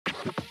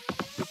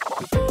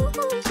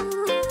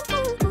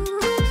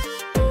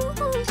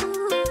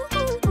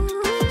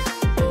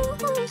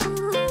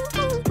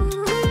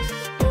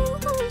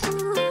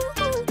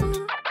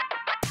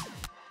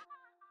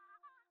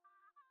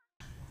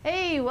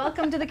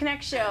Welcome to the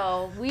Knaak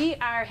Show. We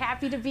are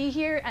happy to be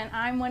here, and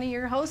I'm one of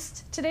your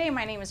hosts today.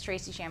 My name is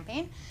Tracy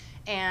Champagne,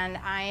 and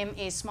I am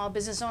a small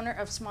business owner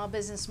of Small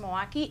Business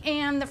Milwaukee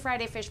and the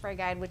Friday Fish Fry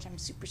Guide, which I'm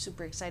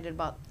super excited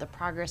about the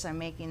progress I'm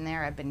making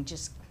there. I've been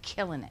just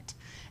killing it.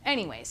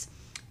 Anyways,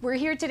 we're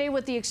here today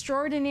with the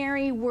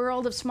extraordinary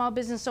world of small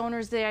business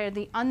owners. They are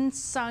the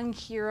unsung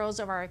heroes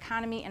of our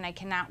economy, and I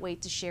cannot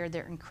wait to share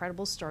their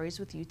incredible stories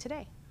with you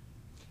today.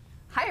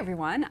 Hi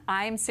everyone,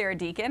 I'm Sara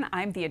Deacon.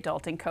 I'm the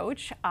adulting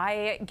coach.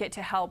 I get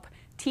to help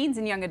teens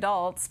and young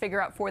adults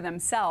figure out for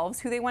themselves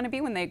who they want to be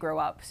when they grow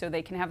up so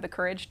they can have the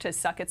courage to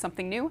suck at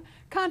something new,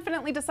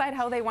 confidently decide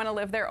how they want to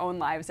live their own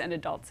lives and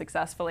adult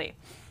successfully.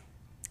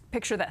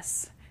 Picture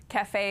this: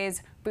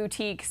 cafes,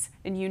 boutiques,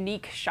 and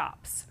unique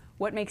shops.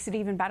 What makes it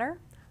even better?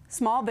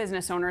 Small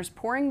business owners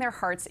pouring their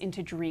hearts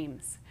into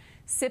dreams.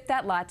 Sip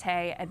that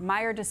latte,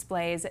 admire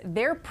displays.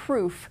 They're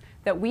proof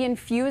that we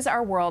infuse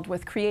our world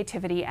with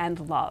creativity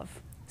and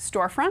love.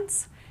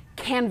 Storefronts,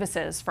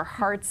 canvases for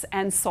hearts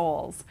and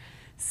souls.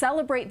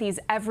 Celebrate these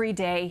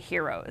everyday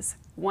heroes.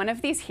 One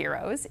of these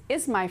heroes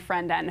is my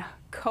friend and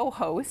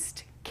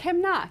co-host,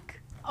 Kim Knaak.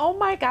 Oh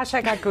my gosh,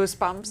 I got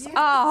goosebumps.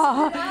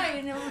 Oh,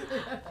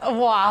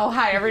 wow.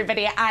 Hi,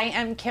 everybody. I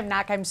am Kim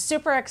Knaak. I'm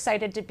super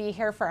excited to be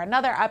here for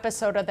another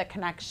episode of the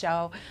Knaak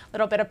Show. A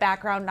little bit of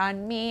background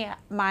on me.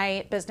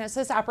 My business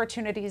is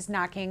Opportunities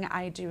Knocking.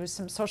 I do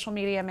some social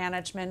media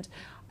management,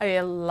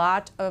 a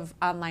lot of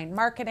online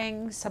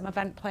marketing, some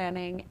event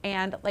planning,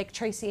 and like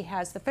Tracy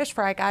has the Fish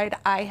Fry Guide,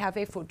 I have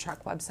a food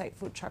truck website,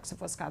 Food Trucks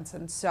of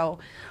Wisconsin. So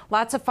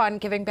lots of fun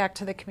giving back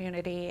to the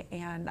community,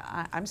 and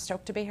I'm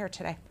stoked to be here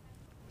today.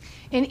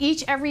 In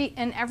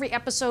every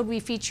episode, we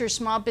feature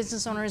small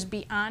business owners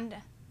beyond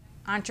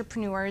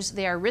entrepreneurs.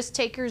 They are risk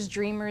takers,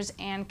 dreamers,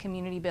 and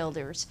community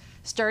builders.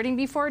 Starting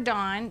before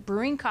dawn,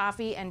 brewing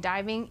coffee, and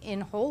diving in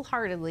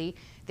wholeheartedly,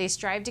 they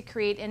strive to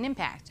create an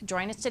impact.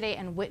 Join us today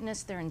and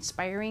witness their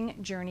inspiring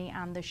journey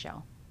on the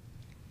show.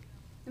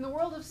 In the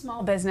world of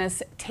small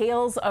business,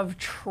 tales of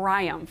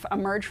triumph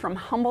emerge from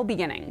humble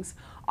beginnings.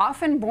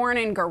 Often born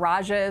in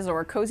garages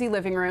or cozy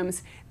living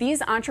rooms,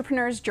 these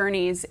entrepreneurs'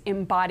 journeys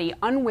embody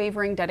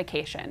unwavering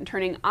dedication,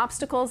 turning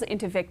obstacles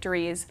into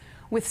victories.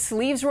 With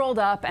sleeves rolled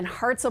up and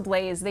hearts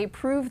ablaze, they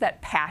prove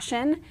that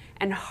passion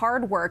and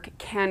hard work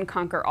can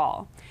conquer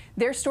all.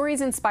 Their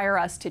stories inspire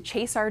us to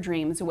chase our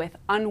dreams with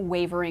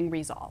unwavering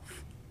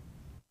resolve.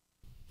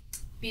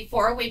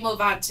 Before we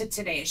move on to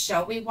today's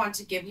show, we want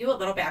to give you a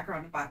little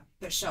background about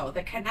the show.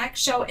 The Knaak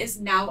Show is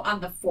now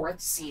on the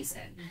 4th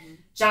season.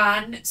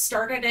 Jon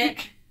started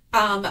it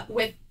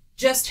with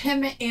just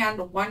him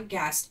and one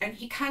guest, and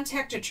he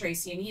contacted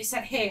Tracy and he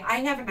said, hey, I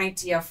have an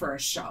idea for a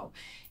show.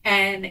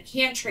 And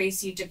he and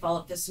Tracy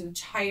developed this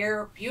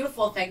entire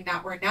beautiful thing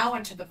that we're now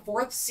into the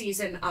 4th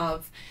season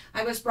of.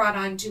 I was brought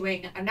on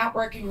doing a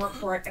networking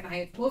report, and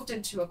I moved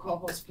into a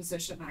co-host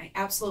position. I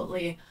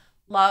absolutely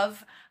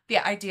love the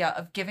idea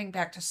of giving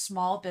back to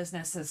small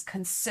businesses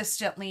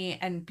consistently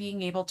and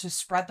being able to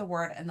spread the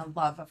word and the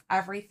love of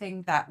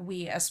everything that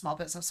we as small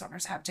business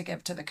owners have to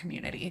give to the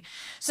community.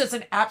 So it's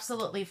an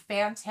absolutely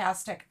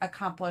fantastic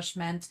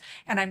accomplishment,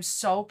 and I'm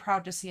so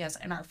proud to see us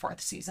in our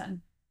 4th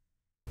season.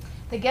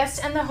 The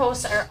guests and the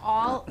hosts are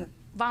all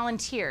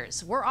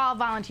volunteers. We're all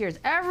volunteers.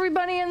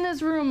 Everybody in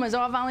this room is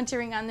all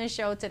volunteering on this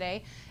show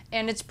today.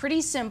 And it's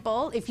pretty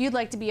simple. If you'd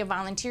like to be a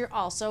volunteer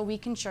also, we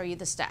can show you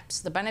the steps.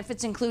 The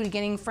benefits include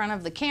getting in front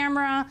of the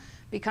camera,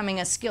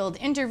 becoming a skilled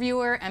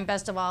interviewer, and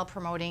best of all,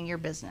 promoting your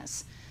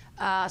business.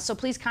 So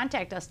please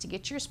contact us to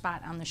get your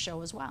spot on the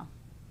show as well.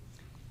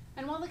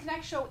 And while the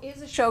Knaak Show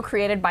is a show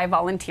created by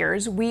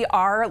volunteers, we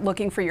are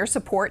looking for your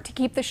support to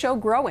keep the show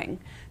growing.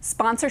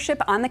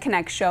 Sponsorship on the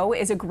Knaak Show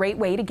is a great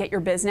way to get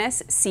your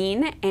business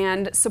seen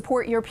and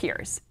support your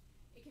peers.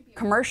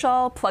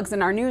 Commercial, plugs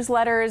in our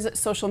newsletters,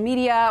 social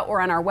media,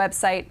 or on our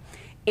website.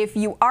 If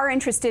you are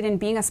interested in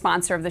being a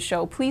sponsor of the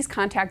show, please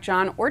contact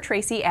Jon or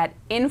Tracy at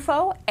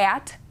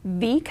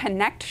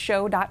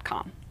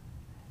info@theknactshow.com.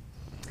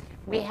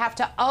 We have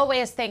to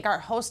always thank our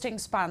hosting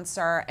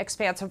sponsor,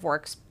 Expansive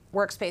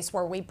Workspace,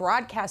 where we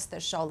broadcast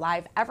this show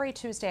live every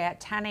Tuesday at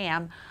 10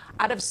 a.m.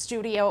 out of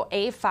Studio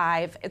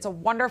A5. It's a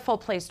wonderful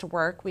place to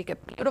work. We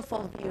get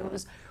beautiful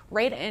views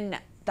right in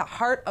the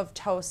heart of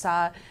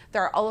Tosa.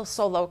 There are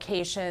also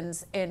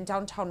locations in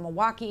downtown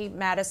Milwaukee,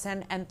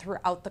 Madison, and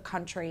throughout the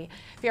country.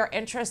 If you're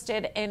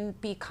interested in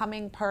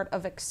becoming part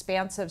of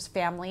Expansive's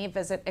family,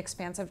 visit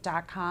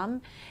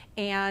expansive.com,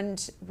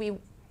 and we'll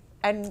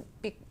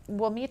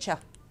meet you.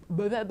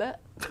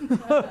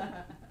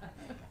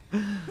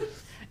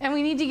 And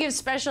we need to give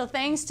special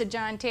thanks to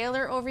Jon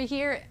Taylor over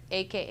here,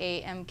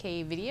 aka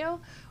MK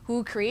Video,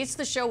 who creates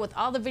the show with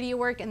all the video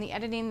work and the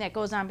editing that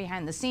goes on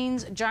behind the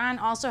scenes. Jon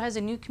also has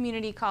a new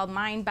community called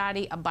Mind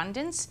Body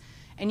Abundance,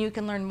 and you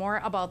can learn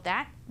more about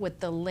that with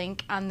the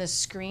link on the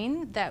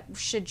screen that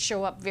should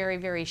show up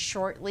very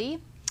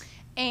shortly.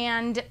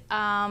 And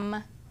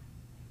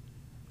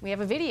we have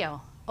a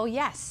video. Oh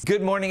yes.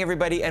 Good morning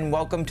everybody, and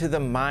welcome to the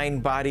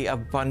Mind Body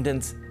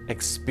Abundance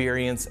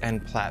experience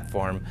and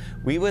platform.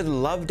 We would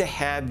love to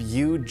have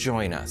you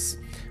join us.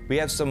 we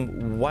have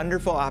some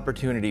wonderful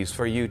opportunities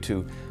for you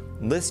to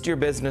list your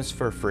business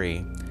for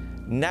free,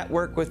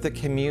 network with the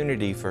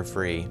community for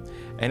free,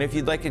 and if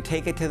you'd like to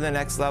take it to the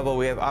next level,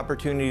 we have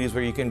opportunities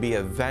where you can be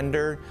a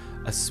vendor,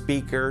 a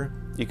speaker,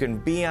 you can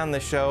be on the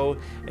show,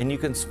 and you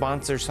can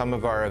sponsor some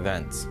of our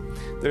events.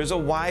 There's a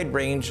wide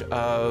range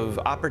of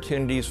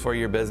opportunities for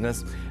your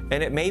business,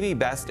 and it may be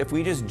best if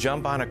we just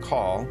jump on a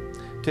call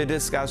to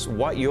discuss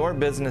what your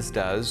business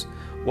does,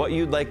 what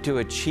you'd like to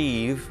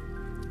achieve,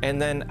 and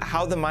then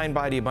how the Mind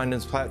Body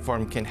Abundance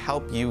platform can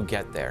help you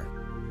get there.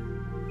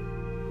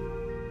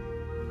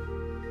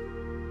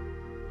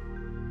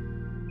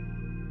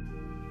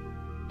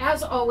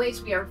 As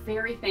always, we are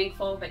very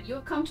thankful that you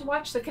have come to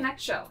watch The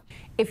Connect Show.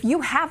 If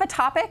you have a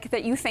topic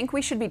that you think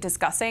we should be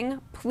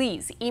discussing,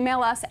 please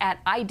email us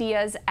at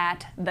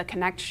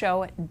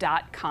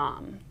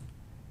ideas@theconnectshow.com.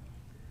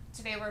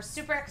 Today we're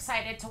super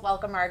excited to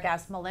welcome our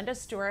guests, Melinda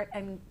Stewart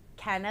and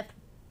Kenneth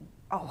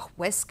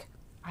Whisk.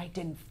 I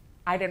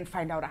didn't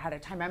find out ahead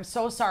of time. I'm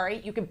so sorry.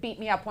 You can beat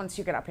me up once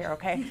you get up here,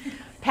 okay?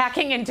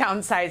 Packing and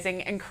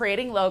downsizing and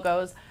creating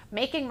logos,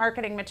 making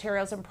marketing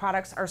materials and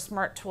products are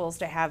smart tools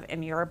to have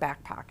in your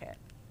back pocket.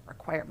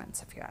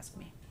 Requirements, if you ask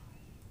me.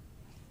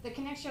 The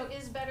Connect Show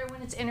is better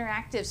when it's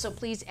interactive, so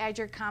please add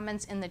your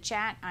comments in the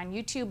chat on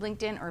YouTube,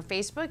 LinkedIn, or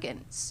Facebook.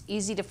 It's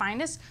easy to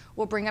find us.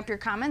 We'll bring up your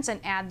comments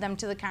and add them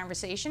to the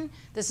conversation.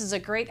 This is a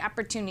great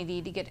opportunity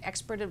to get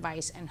expert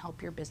advice and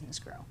help your business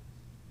grow.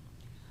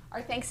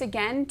 Our thanks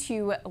again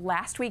to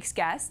last week's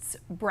guests,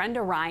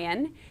 Brenda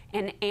Ryan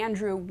and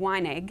Andrew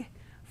Weinig.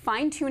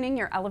 Fine-tuning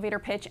your elevator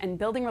pitch and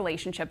building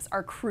relationships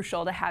are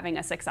crucial to having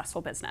a successful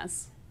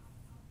business.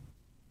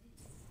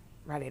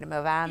 Ready to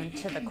move on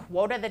to the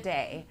quote of the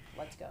day.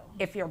 Let's go.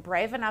 If you're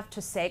brave enough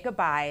to say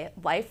goodbye,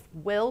 life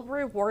will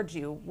reward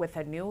you with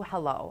a new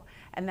hello.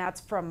 And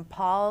that's from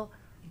Paul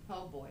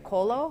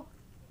Coelho.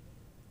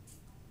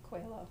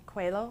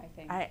 I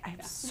think.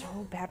 I'm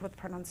so bad with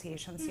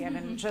pronunciation. See, I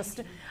didn't just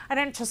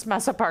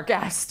mess up our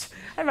guest.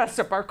 I messed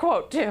up our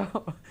quote too.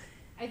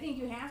 I think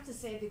you have to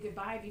say the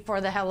goodbye before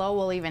the hello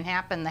will even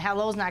happen. The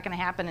hello's not going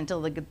to happen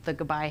until the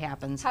goodbye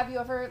happens. Have you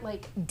ever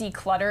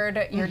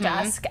decluttered your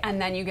desk and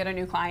then you get a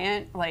new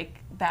client like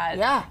that?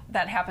 Yeah.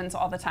 That happens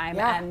all the time.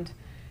 Yeah. And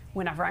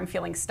whenever I'm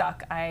feeling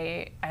stuck,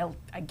 I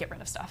get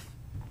rid of stuff.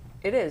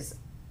 It is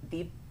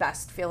the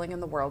best feeling in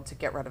the world to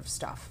get rid of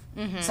stuff.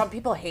 Some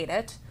people hate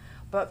it,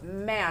 but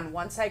man,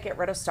 once I get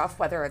rid of stuff,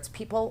 whether it's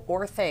people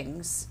or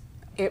things,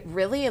 it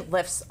really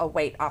lifts a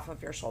weight off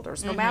of your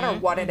shoulders, no matter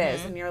what it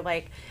is. And you're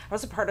like, I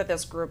was a part of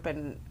this group,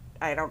 and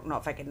I don't know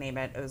if I could name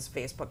it. It was a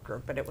Facebook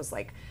group, but it was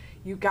like,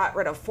 you got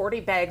rid of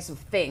 40 bags of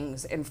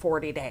things in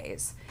 40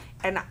 days.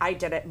 And I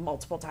did it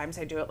multiple times.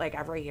 I do it like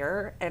every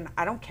year. And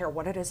I don't care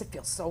what it is. It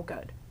feels so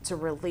good to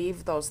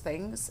relieve those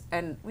things.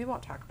 And we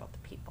won't talk about the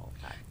people.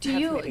 Do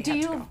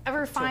you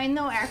ever find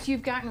though, after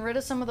you've gotten rid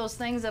of some of those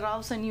things, that all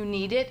of a sudden you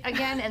need it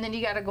again, and then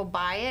you got to go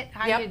buy it?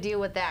 How do you deal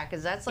with that?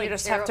 Because that's like you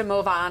just have to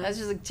move on. That's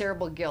just like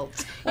terrible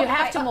guilt. You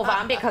have to move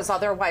on, because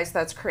otherwise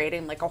that's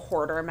creating like a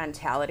hoarder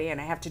mentality,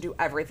 and I have to do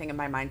everything in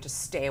my mind to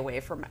stay away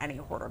from any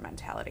hoarder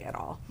mentality at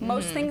all.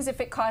 Most things, if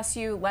it costs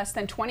you less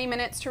than 20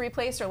 minutes to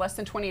replace or less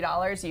than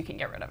 $20, you can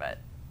get rid of it.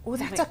 Oh,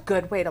 that's a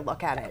good way to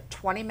look at it.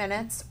 20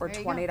 minutes or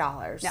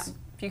 $20. Yeah.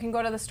 If you can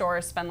go to the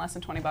store, spend less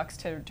than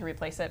 $20 to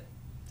replace it,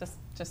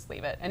 just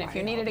leave it. And if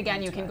you need it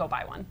again, you can go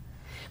buy one.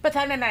 But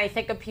then, and I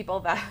think of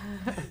people that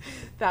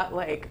that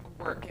like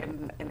work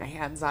in a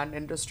hands-on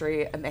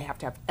industry, and they have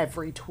to have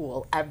every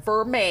tool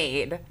ever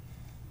made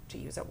to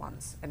use it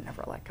once and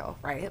never let go,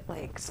 right?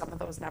 Like some of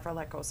those never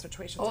let go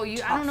situations. Oh, are I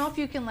tough. don't know if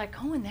you can let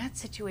go in that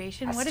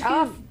situation. That's what if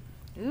tough.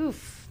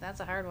 Oof, that's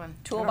a hard one.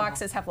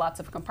 Toolboxes have lots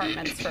of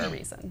compartments for a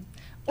reason.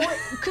 Or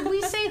could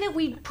we say that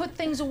we put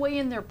things away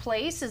in their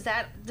place? Does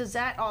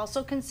that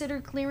also consider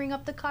clearing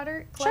up the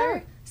clutter?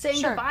 Sure.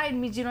 Saying goodbye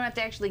means you don't have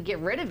to actually get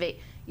rid of it.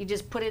 You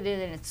just put it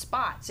in its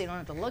spot, so you don't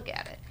have to look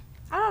at it.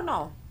 I don't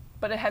know.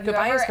 But have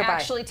Goodbye you is ever goodbye.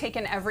 actually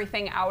taken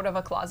everything out of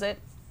a closet?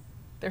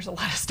 There's a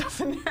lot of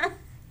stuff in there.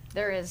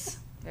 There is.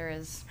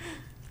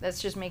 That's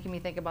just making me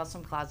think about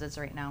some closets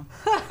right now.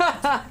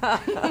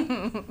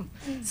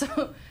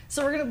 So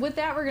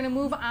we're gonna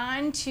move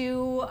on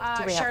to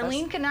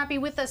Charlene. Could not be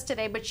with us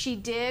today, but she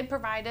did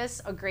provide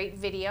us a great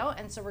video,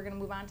 and so we're gonna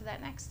move on to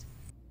that next.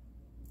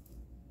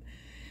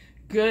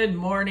 Good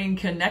morning,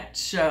 Connect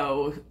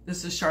Show.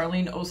 This is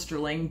Charlene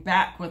Osterling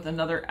back with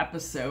another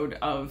episode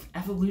of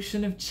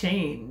Evolution of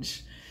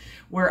Change,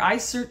 where I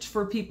search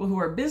for people who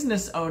are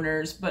business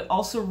owners, but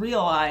also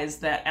realize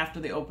that after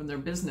they open their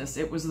business,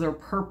 it was their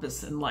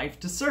purpose in life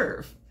to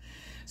serve.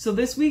 So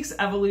this week's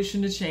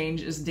Evolution to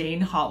Change is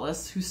Dane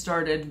Hollis, who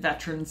started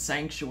Veteran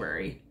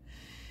Sanctuary.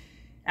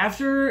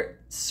 After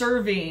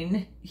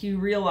serving, he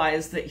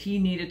realized that he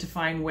needed to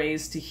find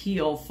ways to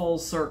heal full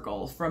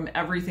circle from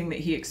everything that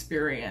he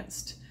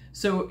experienced.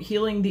 So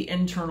healing the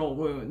internal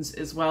wounds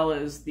as well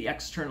as the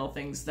external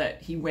things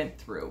that he went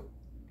through.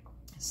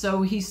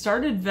 So he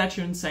started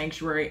Veteran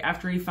Sanctuary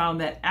after he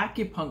found that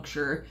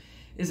acupuncture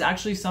is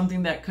actually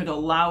something that could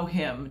allow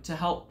him to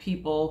help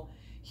people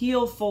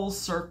heal full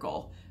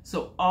circle.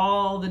 So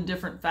all the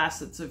different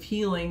facets of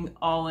healing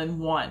all in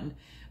one.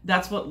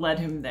 That's what led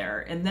him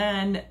there. And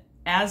then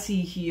as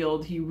he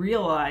healed, he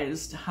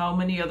realized how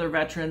many other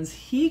veterans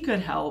he could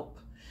help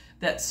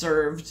that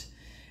served.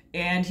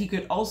 And he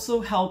could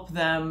also help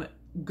them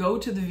go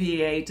to the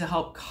VA to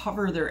help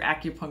cover their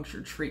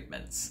acupuncture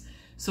treatments.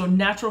 So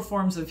natural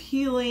forms of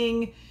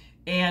healing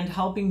and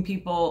helping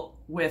people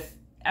with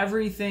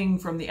everything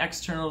from the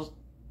external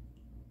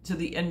to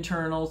the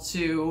internal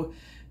to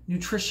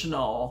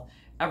nutritional,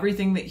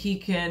 everything that he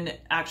can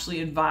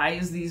actually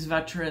advise these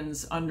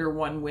veterans under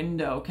one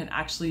window can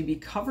actually be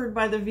covered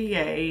by the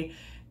VA,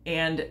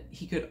 and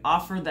he could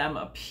offer them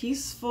a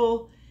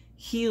peaceful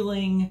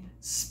healing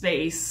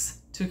space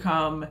to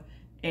come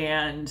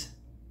and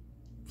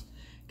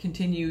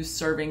continue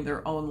serving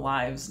their own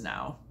lives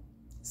now.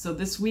 So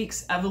this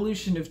week's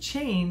Evolution of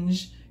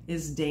Change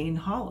is Dane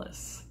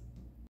Hollis.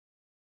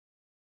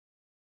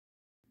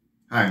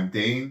 Hi, I'm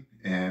Dane,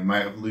 and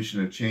my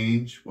evolution of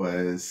change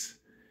was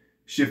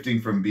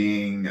shifting from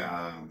being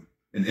an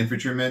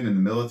infantryman in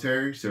the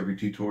military, serving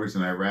 2 tours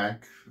in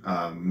Iraq,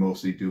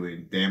 mostly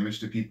doing damage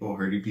to people,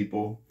 hurting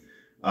people,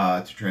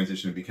 to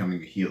transition to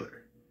becoming a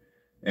healer.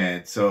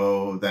 And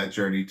so that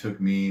journey took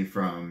me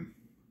from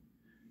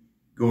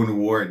going to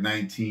war at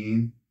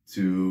 19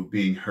 to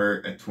being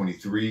hurt at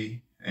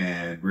 23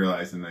 and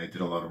realizing that I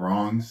did a lot of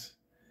wrongs,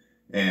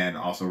 and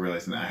also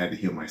realizing that I had to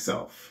heal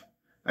myself.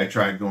 I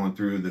tried going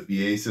through the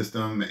VA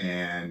system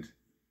and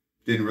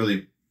didn't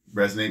really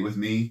resonate with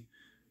me.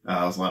 It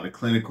was a lot of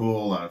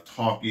clinical, a lot of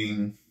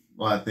talking,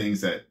 a lot of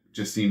things that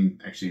just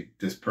seemed actually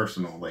just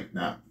personal, like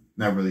not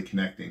really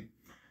connecting.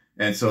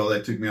 And so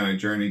that took me on a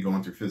journey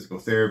going through physical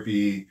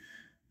therapy,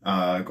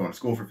 going to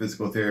school for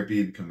physical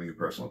therapy, becoming a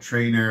personal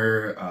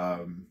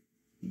trainer.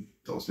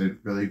 Those didn't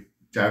really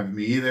jive with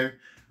me either.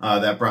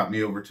 That brought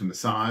me over to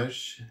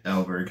massage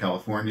over in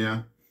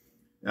California.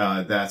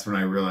 That's when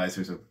I realized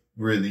there's a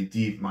really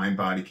deep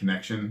mind-body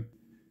connection,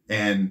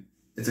 and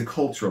it's a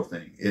cultural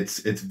thing. It's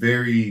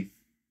very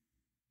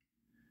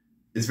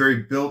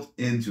built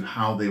into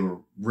how they were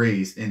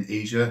raised in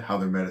Asia, how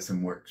their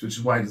medicine works, which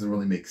is why it doesn't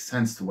really make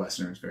sense to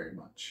Westerners very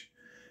much.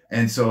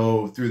 And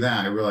so through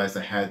that, I realized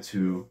I had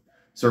to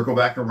circle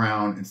back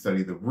around and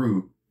study the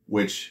root,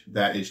 which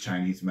that is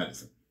Chinese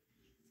medicine.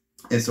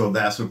 And so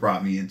that's what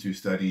brought me into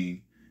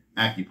studying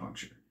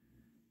acupuncture,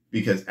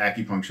 because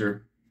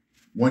acupuncture,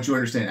 once you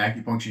understand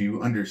acupuncture,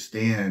 you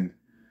understand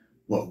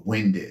what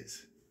wind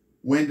is.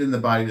 Wind in the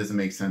body doesn't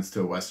make sense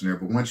to a Westerner,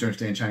 but once you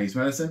understand Chinese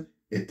medicine,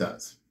 it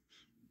does.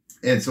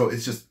 And so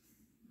it's just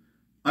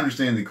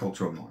understanding the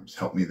cultural norms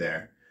helped me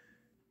there.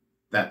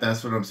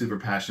 That's what I'm super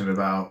passionate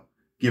about,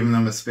 giving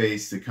them a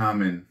space to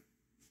come and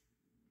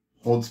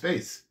hold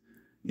space,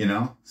 you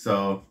know?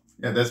 So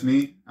yeah, that's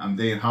me. I'm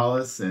Dane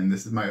Hollis, and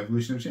this is my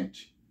evolution of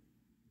change.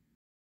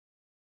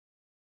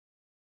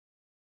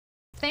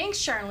 Thanks,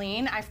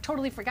 Charlene. I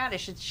totally forgot I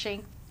should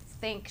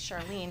thank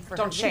Charlene for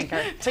Don't shank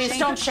her. Please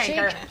don't shank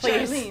her,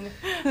 please.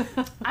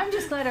 Charlene. I'm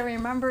just glad I'm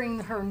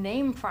remembering her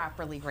name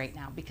properly right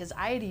now, because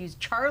I had to use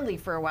Charlie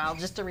for a while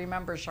just to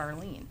remember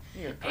Charlene.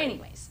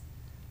 Anyways,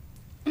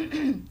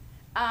 we're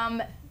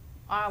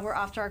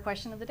off to our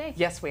question of the day.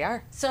 Yes, we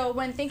are. So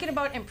when thinking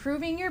about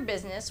improving your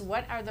business,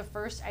 what are the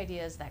first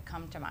ideas that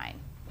come to mind?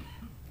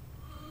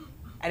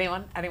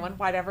 Anyone?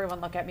 Why'd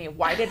everyone look at me?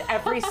 Why did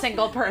every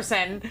single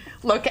person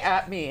look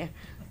at me?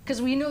 Because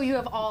we know you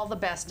have all the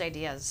best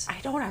ideas. I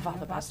don't have all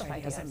the best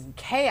ideas. I'm in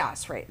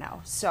chaos right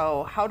now.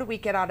 So how do we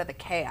get out of the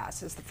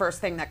chaos is the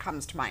first thing that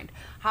comes to mind.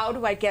 How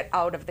do I get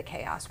out of the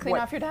chaos? Clean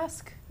off your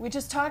desk. We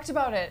just talked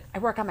about it. I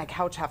work on my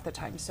couch half the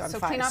time, so I'm fine.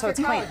 Clean off so your it's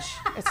couch.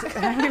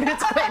 clean.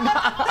 It's clean.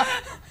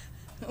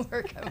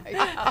 Work on my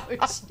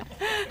couch.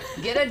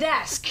 Get a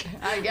desk,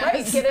 I guess.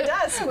 Right, get a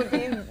desk would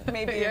be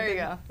maybe there you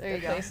go. There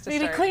you go. Place to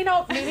Maybe start. clean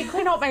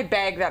out my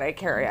bag that I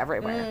carry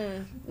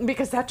everywhere,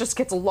 because that just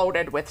gets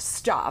loaded with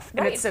stuff,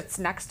 and Right. it sits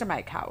next to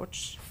my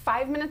couch.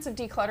 5 minutes of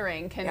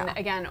decluttering can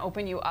again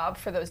open you up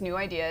for those new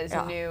ideas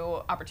and Yeah.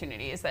 new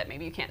opportunities that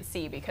maybe you can't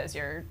see because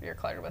you're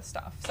cluttered with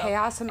stuff. So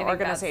Chaos and I think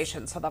that's-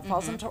 organization. So that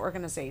falls into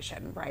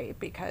organization, right?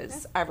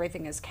 Because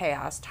everything is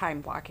chaos,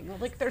 time blocking.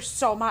 Like there's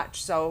so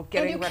much. So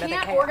getting rid of the chaos. And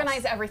you can't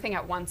organize everything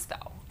at once,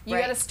 though. You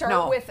Right. got to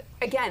start with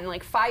again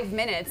like 5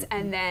 minutes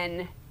and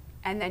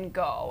then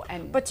go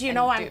and. But do you and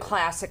know I'm do.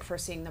 classic for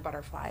seeing the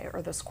butterfly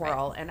or the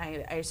squirrel, and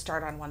I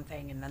start on one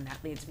thing and then that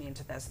leads me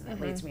into this and that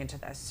leads me into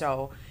this.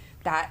 So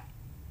that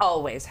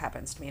always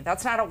happens to me.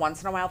 That's not a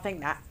once in a while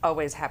thing. That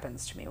always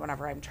happens to me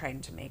whenever I'm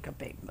trying to make a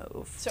big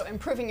move. So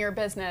improving your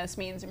business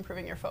means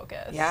improving your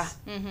focus. Yeah,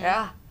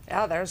 yeah.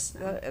 There's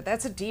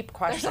that's a deep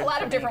question. There's a lot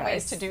for of me, different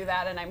ways guys. to do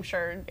that, and I'm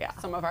sure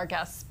some of our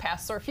guests,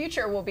 past or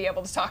future, will be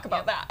able to talk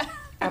about that.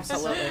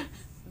 Absolutely.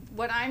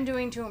 What I'm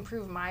doing to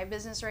improve my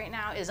business right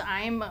now is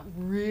I'm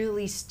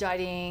really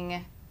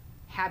studying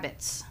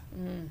habits.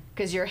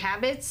 Because your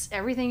habits,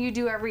 everything you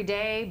do every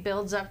day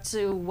builds up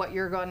to what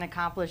you're going to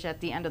accomplish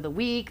at the end of the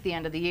week, the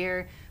end of the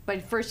year.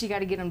 But first you got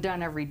to get them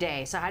done every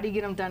day. So how do you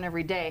get them done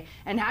every day?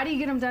 And how do you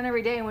get them done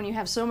every day when you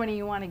have so many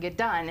you want to get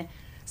done?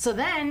 So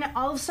then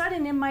all of a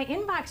sudden in my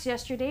inbox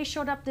yesterday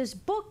showed up this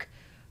book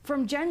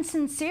from Jen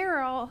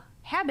Sincero,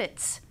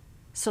 Habits.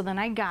 So then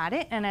I got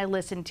it and I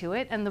listened to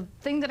it. And the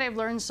thing that I've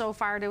learned so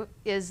far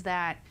is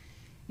that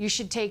you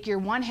should take your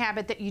one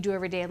habit that you do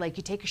every day, like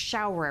you take a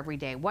shower every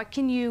day. What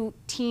can you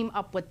team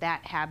up with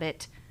that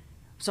habit?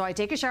 So I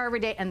take a shower every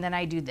day and then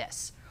I do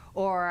this.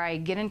 Or I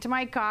get into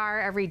my car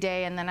every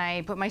day and then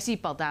I put my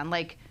seatbelt on.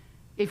 Like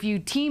if you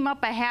team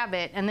up a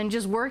habit and then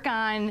just work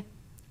on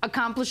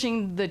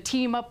accomplishing the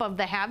team up of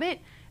the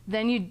habit,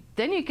 then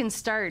you can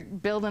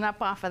start building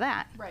up off of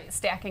that. Right,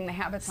 stacking the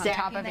habits on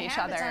top of each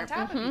other.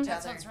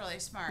 That sounds really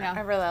smart. Yeah.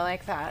 I really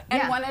like that.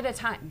 And one at a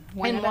time.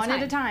 One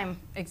at a time.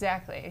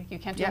 Exactly. You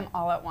can't do them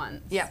all at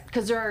once. Yeah,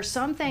 because there are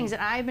some things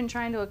that I've been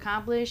trying to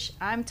accomplish,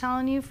 I'm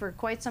telling you, for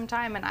quite some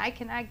time, and I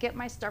cannot get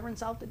my stubborn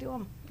self to do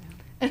them.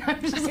 And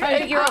I'm just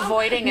like, you're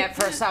avoiding it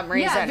for some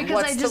reason. Yeah,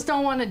 because I just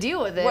don't want to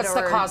deal with it. What's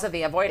the cause of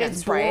the avoidance,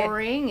 it's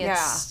boring,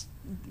 it's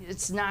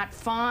not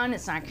fun,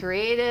 it's not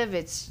creative,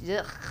 it's,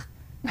 ugh.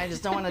 I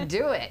just don't want to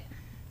do it.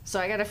 So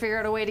I got to figure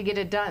out a way to get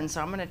it done. So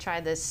I'm going to try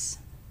this.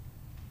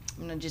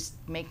 I'm going to just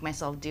make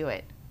myself do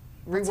it.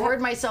 Reward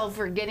myself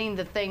for getting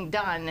the thing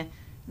done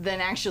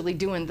than actually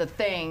doing the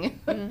thing.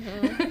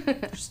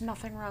 There's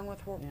nothing wrong with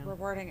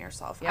rewarding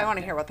yourself. I want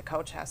to hear what the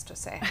coach has to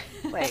say.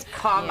 Like,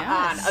 come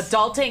on.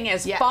 Adulting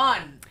is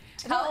fun.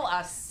 Tell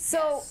us.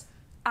 So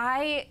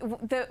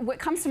what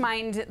comes to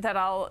mind that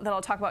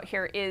I'll talk about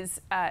here is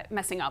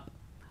messing up.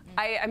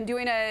 I'm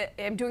doing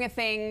a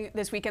thing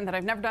this weekend that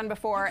I've never done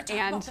before,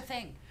 and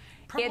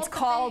it's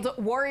called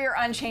Warrior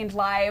Unchained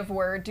Live.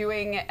 We're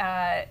doing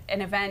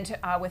an event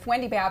with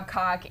Wendy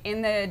Babcock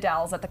in the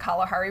Dells at the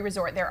Kalahari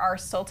Resort. There are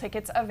still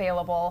tickets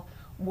available.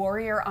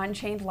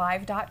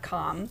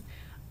 WarriorUnchainedLive.com,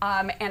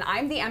 and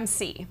I'm the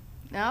MC.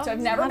 No, so I've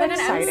never been an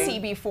MC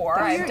before.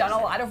 I've done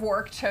a lot of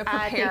work to prepare.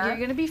 I think you're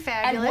going to be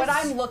fabulous. And what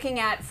I'm looking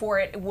at for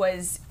it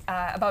was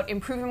about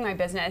improving my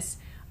business.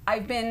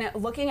 I've been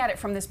looking at it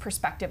from this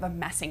perspective of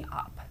messing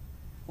up.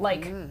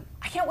 Like,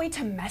 I can't wait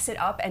to mess it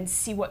up and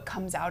see what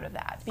comes out of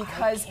that,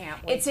 because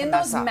it's in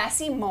those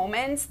messy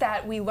moments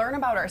that we learn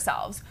about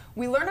ourselves.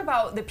 We learn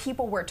about the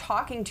people we're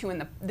talking to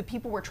and the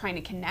people we're trying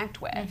to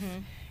connect with,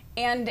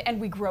 and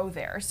we grow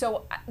there.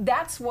 So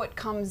that's what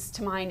comes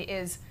to mind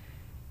is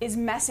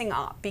messing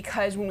up,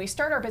 because when we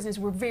start our business,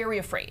 we're very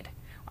afraid.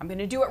 I'm going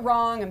to do it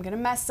wrong, I'm going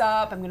to mess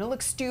up, I'm going to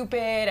look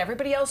stupid,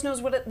 everybody else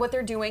knows what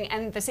they're doing,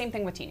 and the same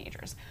thing with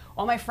teenagers.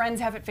 All my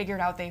friends have it figured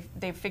out,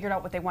 they've figured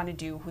out what they want to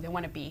do, who they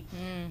want to be.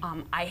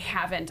 I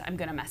haven't, I'm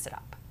going to mess it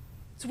up.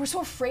 So we're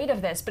so afraid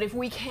of this, but if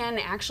we can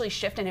actually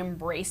shift and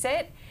embrace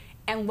it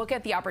and look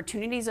at the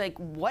opportunities, like,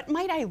 what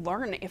might I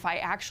learn if I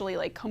actually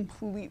like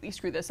completely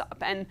screw this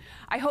up? And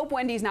I hope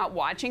Wendy's not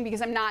watching,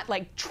 because I'm not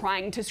like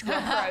trying to screw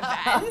up her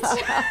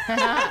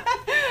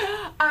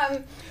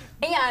event.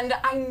 And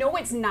I know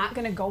it's not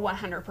going to go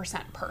 100%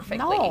 perfectly.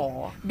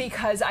 No.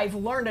 Because I've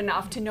learned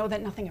enough to know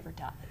that nothing ever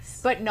does.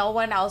 But no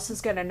one else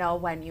is going to know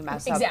when you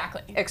mess up.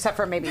 Exactly. Except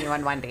for maybe you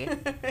and Wendy.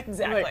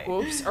 Exactly. Like,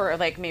 oops, or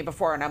like me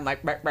before, and I'm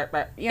like,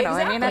 you know,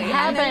 I mean, it Exactly.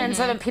 happens,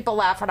 and then people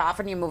laugh it off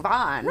and you move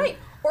on. Right.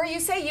 Or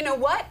you say, you know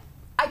what?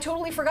 I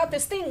totally forgot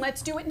this thing.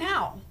 Let's do it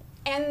now.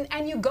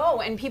 And you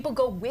go, and people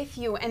go with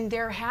you, and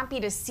they're happy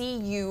to see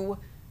you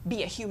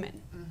be a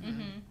human.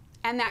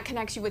 And that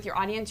connects you with your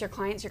audience, your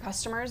clients, your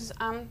customers.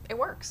 It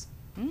works.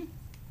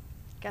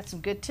 Got some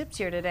good tips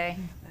here today.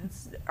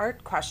 Our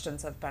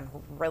questions have been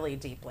really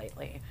deep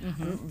lately.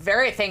 I'm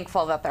very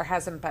thankful that there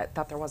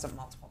wasn't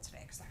multiple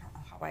today, because I don't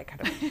know how I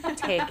could have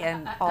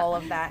taken all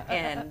of that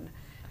in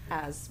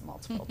as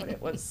multiple, but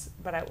it was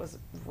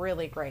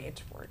really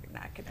great. We're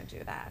not going to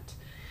do that.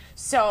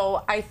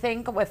 So I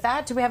think with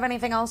that, do we have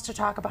anything else to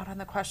talk about on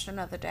the question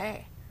of the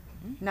day?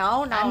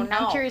 No.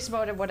 I'm curious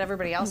about what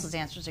everybody else's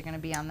answers are going to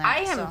be on that. I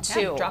am too.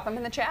 Yeah, drop them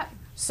in the chat.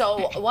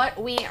 So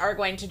what we are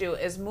going to do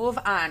is move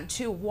on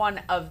to one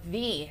of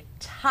the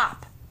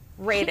top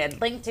rated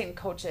LinkedIn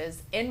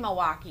coaches in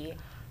Milwaukee,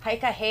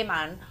 Heike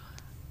Heemann,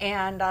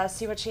 and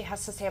see what she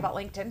has to say about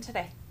LinkedIn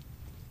today.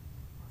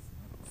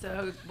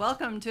 So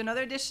welcome to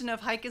another edition of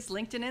Heike's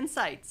LinkedIn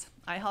Insights.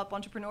 I help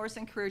entrepreneurs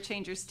and career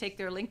changers take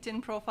their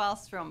LinkedIn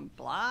profiles from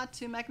blah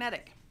to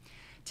magnetic.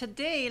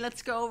 Today,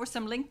 let's go over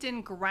some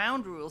LinkedIn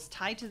ground rules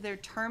tied to their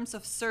terms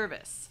of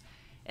service.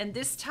 And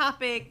this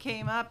topic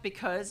came up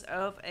because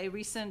of a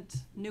recent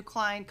new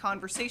client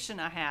conversation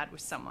I had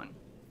with someone.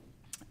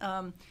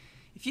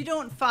 If you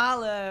don't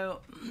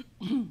follow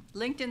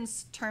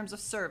LinkedIn's terms of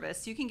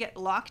service, you can get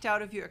locked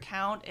out of your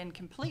account and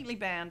completely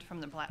banned from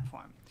the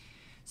platform.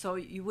 So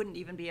you wouldn't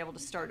even be able to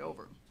start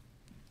over.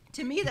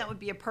 To me, that would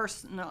be a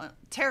personal,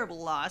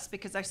 terrible loss,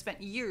 because I've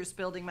spent years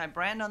building my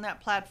brand on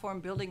that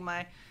platform, building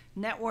my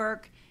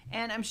network,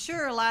 and I'm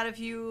sure a lot of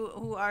you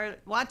who are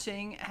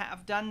watching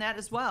have done that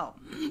as well.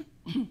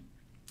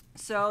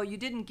 So you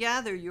didn't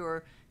gather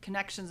your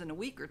connections in a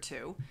week or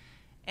two,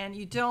 and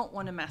you don't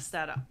want to mess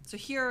that up. So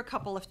here are a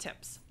couple of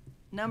tips.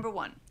 Number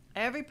one,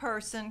 every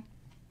person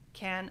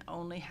can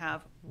only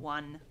have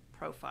one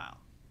profile.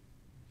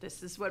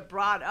 This is what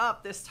brought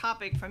up this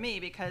topic for me,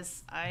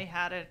 because I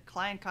had a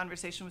client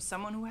conversation with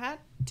someone who had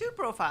 2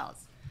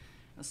 profiles.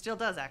 It still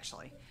does,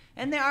 actually.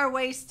 And there are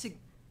ways to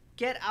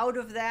get out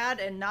of that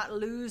and not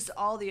lose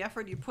all the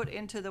effort you put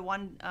into the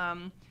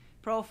one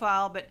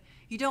profile, but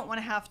you don't want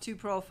to have 2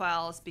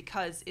 profiles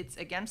because it's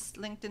against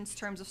LinkedIn's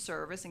terms of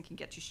service and can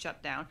get you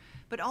shut down.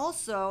 But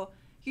also,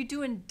 you're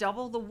doing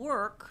double the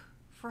work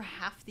for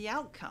half the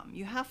outcome.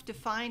 You have to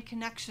find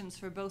connections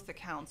for both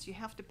accounts. You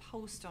have to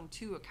post on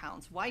 2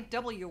 accounts. Why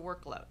double your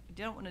workload? You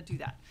don't want to do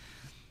that.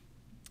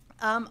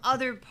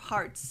 Other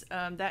parts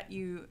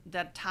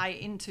that tie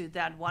into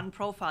that one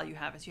profile you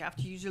have is you have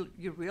to use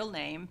your real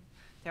name.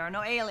 There are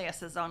no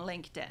aliases on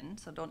LinkedIn,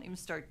 so don't even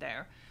start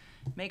there.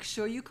 Make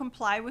sure you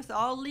comply with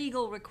all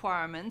legal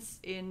requirements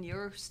in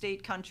your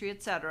state, country,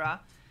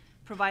 etc.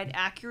 Provide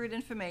accurate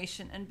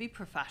information and be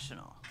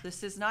professional.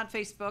 This is not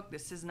Facebook.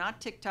 This is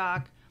not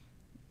TikTok.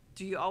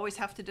 Do you always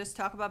have to just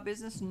talk about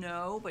business?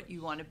 No, but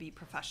you want to be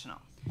professional.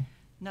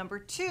 Number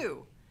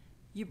 2,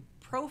 your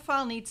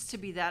profile needs to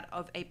be that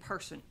of a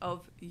person,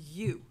 of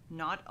you,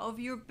 not of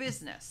your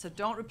business. So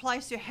don't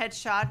replace your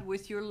headshot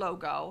with your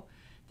logo.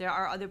 There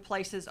are other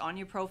places on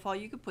your profile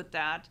you could put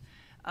that.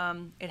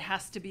 It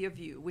has to be of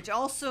you, which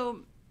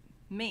also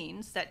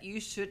means that you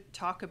should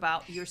talk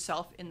about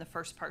yourself in the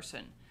first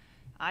person.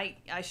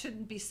 I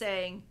shouldn't be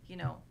saying,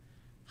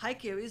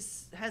 Heike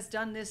has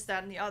done this,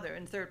 that, and the other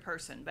in third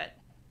person, but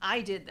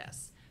I did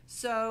this.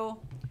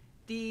 So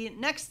the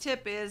next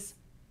tip is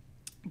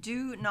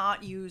do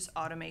not use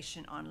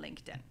automation on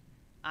LinkedIn.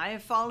 I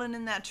have fallen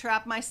in that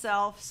trap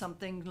myself.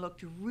 Something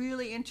looked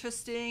really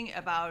interesting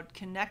about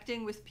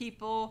connecting with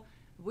people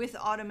with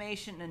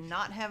automation and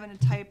not having to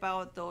type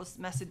out those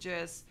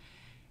messages.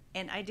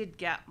 And I did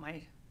get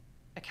my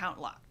account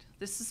locked.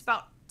 This is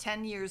about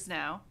 10 years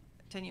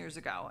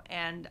ago.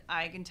 And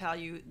I can tell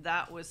you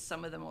that was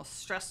some of the most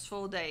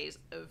stressful days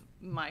of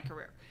my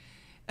career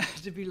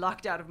to be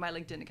locked out of my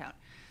LinkedIn account.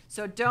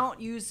 So don't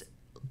use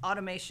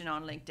automation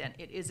on LinkedIn.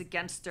 It is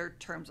against their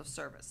terms of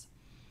service.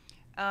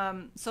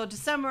 So to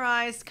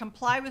summarize,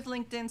 comply with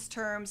LinkedIn's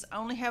terms,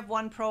 only have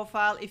one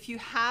profile. If you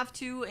have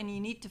to and you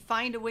need to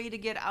find a way to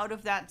get out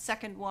of that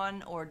second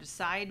one or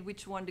decide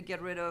which one to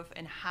get rid of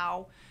and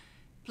how,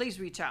 please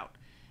reach out.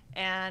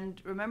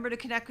 And remember to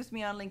connect with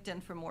me on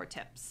LinkedIn for more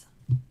tips.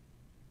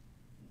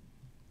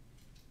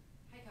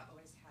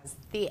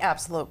 The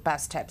absolute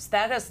best tips.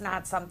 That is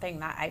not something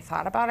that I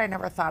thought about. I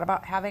never thought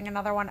about having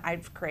another one.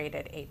 I've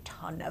created a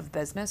ton of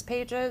business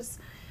pages,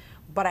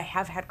 but I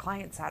have had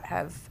clients that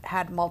have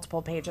had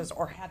multiple pages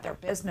or had their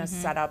business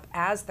set up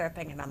as their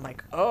thing, and I'm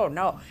like, oh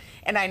no.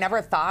 And I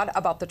never thought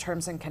about the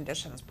terms and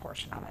conditions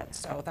portion of it.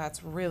 So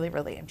that's really,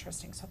 really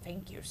interesting. So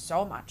thank you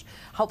so much.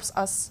 Helps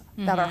us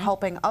that are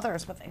helping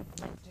others with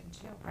LinkedIn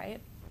too, right?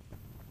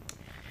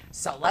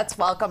 So let's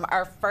welcome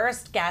our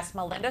first guest,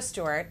 Melinda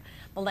Stewart.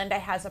 Melinda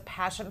has a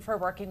passion for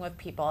working with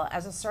people.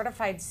 As a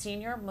certified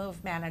senior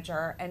move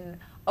manager and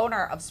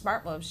owner of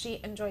Smart Moves,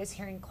 she enjoys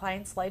hearing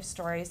clients' life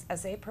stories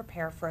as they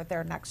prepare for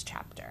their next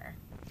chapter.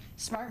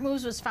 Smart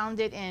Moves was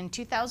founded in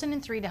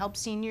 2003 to help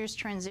seniors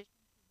transition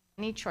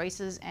any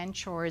choices and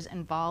chores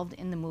involved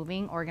in the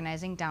moving,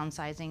 organizing,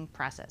 downsizing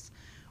process.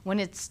 When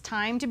it's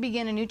time to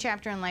begin a new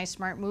chapter in life,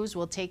 Smart Moves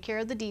will take care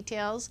of the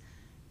details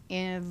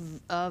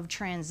of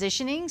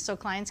transitioning so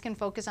clients can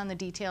focus on the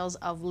details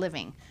of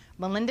living.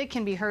 Melinda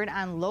can be heard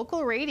on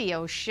local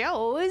radio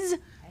shows,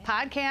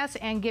 podcasts,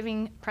 and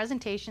giving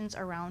presentations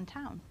around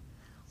town.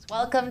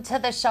 Welcome to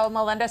the show,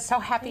 Melinda. So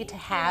happy to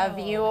have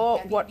you.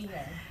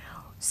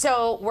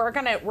 So we're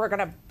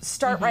gonna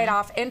start right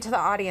off into the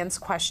audience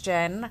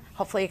question.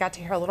 Hopefully you got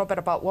to hear a little bit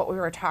about what we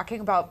were talking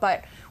about.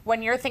 But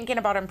when you're thinking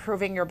about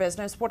improving your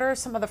business, what are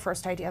some of the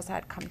first ideas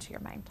that come to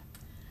your mind?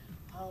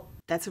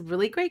 That's a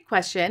really great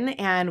question.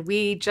 And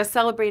we just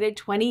celebrated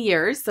 20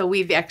 years. So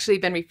we've actually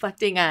been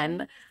reflecting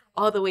on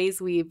all the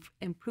ways we've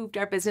improved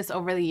our business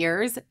over the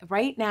years.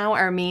 Right now,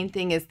 our main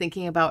thing is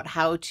thinking about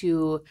how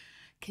to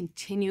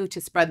continue to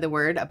spread the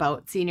word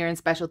about senior and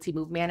specialty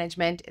move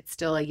management. It's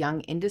still a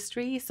young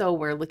industry. So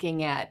we're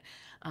looking at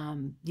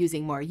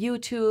using more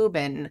YouTube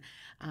and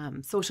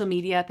social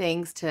media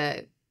things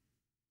to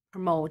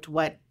promote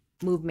what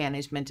move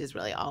management is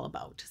really all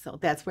about. So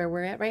that's where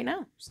we're at right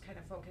now. Just kind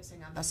of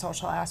focusing on the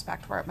social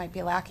aspect where it might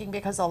be lacking,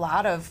 because a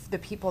lot of the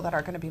people that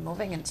are going to be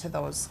moving into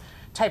those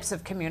types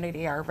of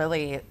community are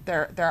really,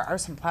 there are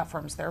some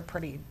platforms they're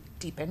pretty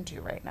deep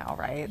into right now,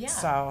 right? Yeah.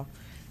 So,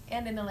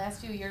 and in the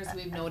last few years,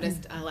 we've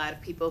noticed a lot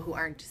of people who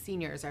aren't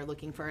seniors are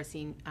looking for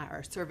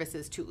our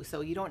services too.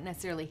 So you don't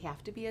necessarily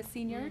have to be a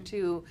senior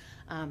to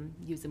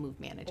use a move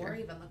manager. or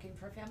even looking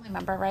for a family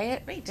member,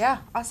 right? Right. Yeah,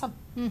 awesome.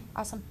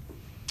 Awesome.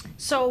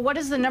 So what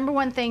is the number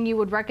one thing you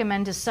would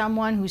recommend to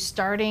someone who's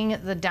starting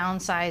the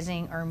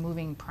downsizing or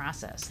moving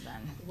process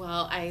then?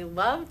 Well, I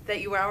love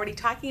that you were already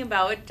talking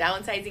about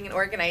downsizing and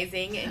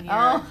organizing in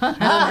your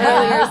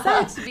earlier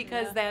set,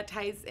 because that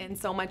ties in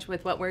so much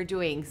with what we're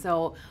doing.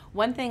 So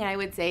one thing I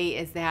would say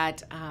is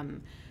that,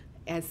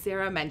 as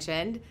Sara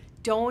mentioned,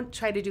 don't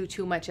try to do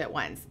too much at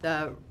once.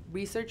 The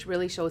research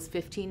really shows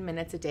 15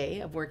 minutes a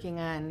day of working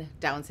on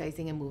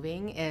downsizing and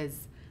moving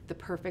is the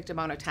perfect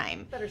amount of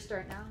time. Better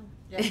start now.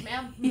 Yes,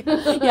 ma'am.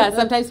 Yeah,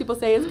 sometimes people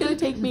say it's going to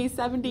take me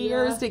 70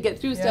 years to get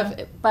through stuff,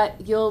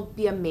 but you'll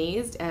be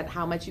amazed at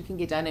how much you can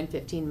get done in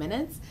 15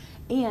 minutes.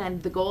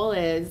 And the goal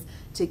is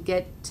to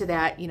get to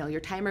that, your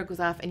timer goes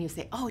off and you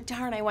say, oh,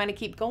 darn, I want to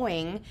keep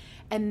going.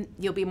 And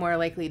you'll be more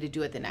likely to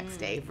do it the next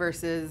day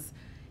versus,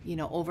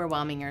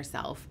 overwhelming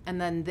yourself.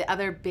 And then the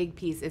other big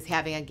piece is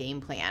having a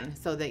game plan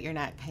so that you're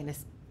not kind of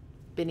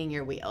spinning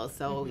your wheels.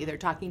 So either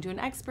talking to an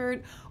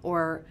expert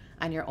or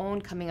on your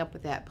own coming up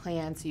with that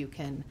plan so you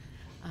can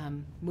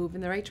move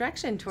in the right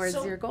direction towards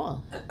your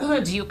goal.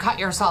 Do you cut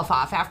yourself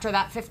off after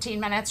that 15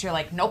 minutes? You're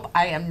like, nope,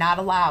 I am not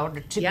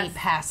allowed to be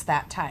past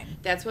that time.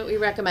 That's what we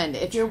recommend.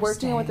 If you're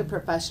working with a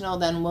professional,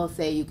 then we'll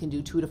say you can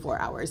do 2 to 4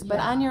 hours. But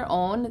on your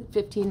own,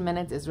 15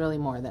 minutes is really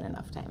more than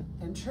enough time.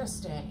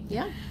 Interesting.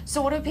 Yeah.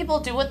 So what do people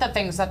do with the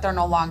things that they're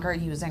no longer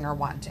using or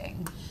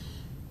wanting?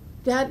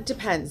 That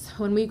depends.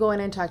 When we go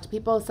in and talk to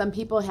people, some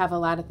people have a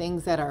lot of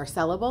things that are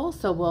sellable,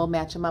 so we'll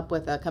match them up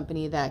with a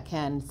company that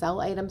can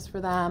sell items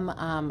for them.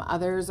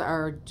 Others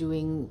are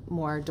doing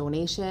more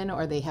donation,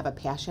 or they have a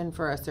passion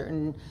for a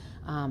certain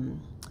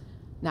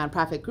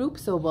nonprofit group,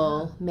 so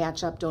we'll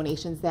match up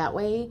donations that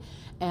way.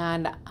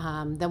 And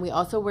then we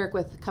also work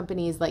with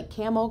companies like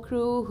Camo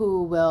Crew,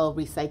 who will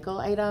recycle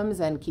items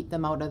and keep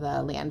them out of the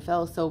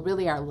landfill. So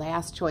really our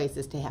last choice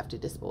is to have to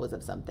dispose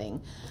of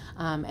something.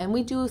 And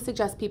we do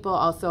suggest people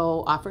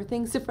also offer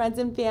things to friends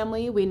and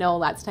family. We know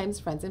lots of times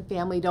friends and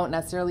family don't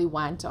necessarily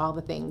want all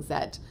the things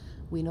that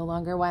we no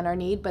longer want or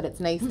need, but it's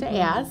nice to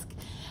ask.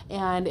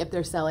 And if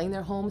they're selling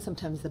their home,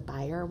 sometimes the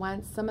buyer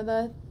wants some of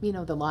the,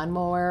 the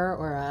lawnmower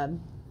or a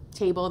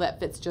table that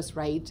fits just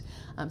right.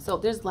 So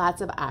there's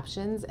lots of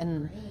options,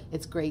 and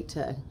it's great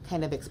to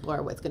kind of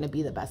explore what's going to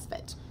be the best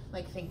fit.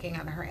 Like thinking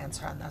on her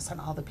answer on this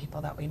and all the people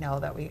that we know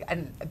that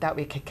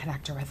we could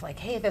connect her with, like,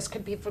 hey, this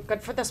could be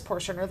good for this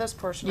portion or this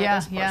portion or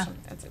this portion.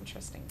 That's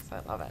interesting. So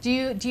I love it.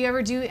 Do you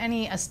ever do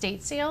any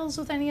estate sales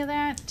with any of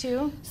that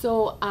too?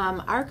 So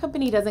our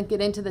company doesn't get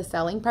into the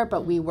selling part,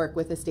 but we work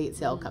with estate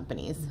sale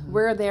companies.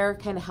 We're there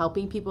kind of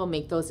helping people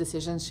make those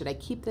decisions. Should I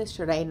keep this?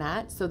 Should I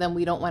not? So then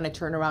we don't want to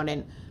turn around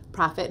and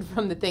profit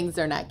from the things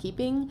they're not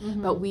keeping,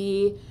 but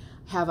we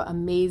have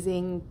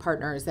amazing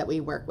partners that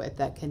we work with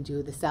that can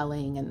do the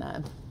selling and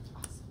the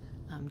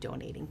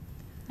donating.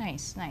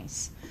 Nice,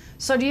 nice.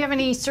 So do you have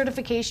any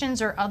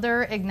certifications or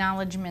other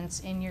acknowledgments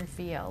in your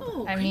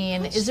field? I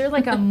mean, is there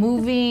like a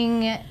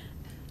moving...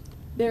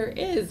 There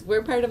is.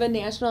 We're part of a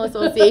national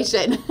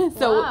association.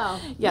 So,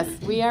 yes,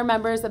 we are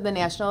members of the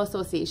National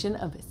Association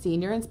of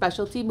Senior and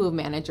Specialty Move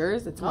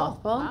Managers. It's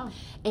mouthful.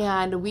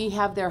 And we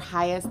have their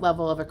highest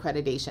level of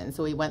accreditation.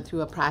 So we went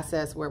through a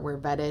process where we're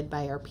vetted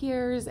by our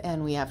peers,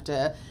 and we have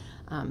to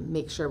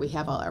make sure we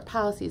have all our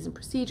policies and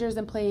procedures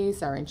in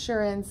place. Our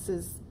insurance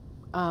is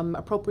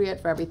appropriate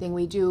for everything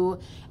we do,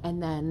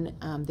 and then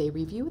they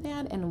review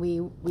that, and we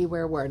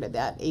were awarded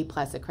that A+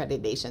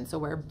 accreditation. So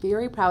we're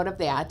very proud of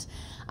that.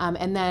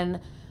 And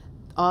then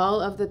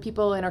all of the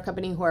people in our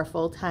company who are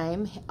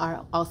full-time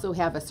also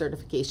have a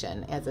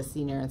certification as a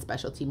senior and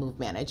specialty move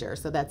manager.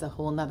 So that's a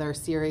whole nother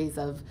series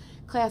of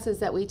classes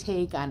that we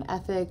take on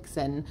ethics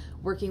and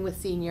working with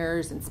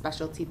seniors and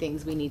specialty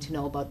things we need to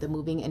know about the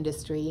moving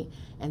industry.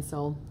 And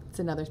so it's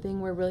another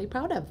thing we're really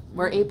proud of.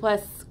 We're A+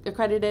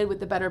 accredited with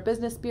the Better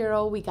Business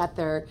Bureau. We got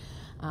their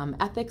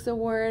ethics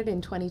award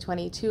in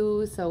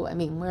 2022. So, I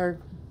mean, we're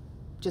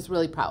just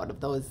really proud of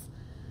those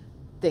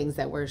things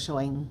that we're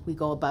showing. We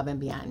go above and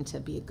beyond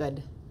to be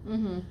good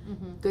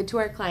to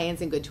our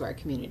clients and good to our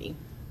community.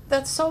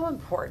 That's so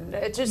important.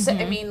 It just,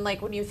 I mean,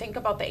 like when you think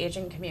about the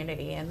aging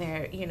community, and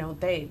they're,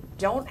 they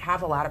don't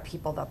have a lot of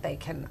people that they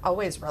can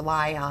always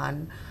rely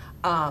on.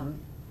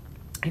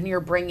 And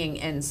you're bringing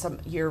in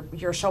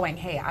you're showing,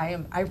 hey,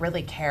 I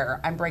really care.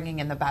 I'm bringing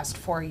in the best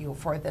for you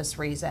for this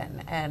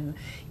reason. And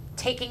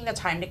taking the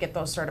time to get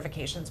those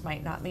certifications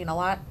might not mean a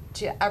lot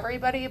to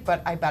everybody,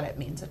 but I bet it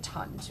means a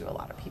ton to a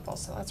lot of people.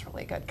 So that's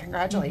really good.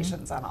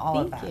 Congratulations on all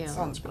of that.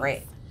 Sounds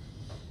great.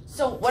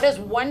 So what is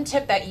one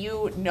tip that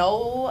you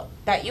know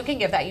that you can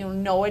give that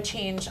would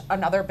change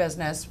another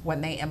business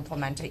when they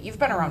implement it? You've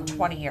been around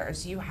 20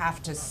 years. You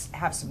have to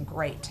have some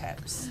great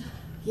tips.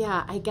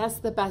 Yeah, I guess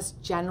the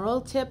best general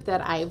tip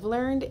that I've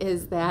learned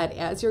is that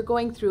as you're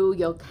going through,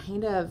 you'll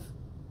kind of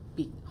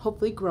be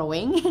hopefully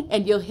growing,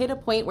 and you'll hit a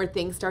point where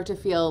things start to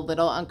feel a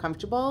little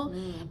uncomfortable,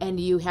 and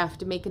you have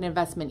to make an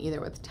investment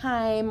either with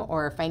time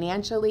or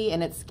financially,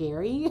 and it's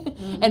scary.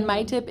 And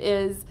my tip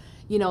is,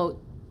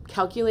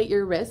 calculate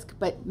your risk,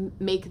 but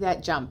make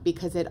that jump,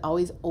 because it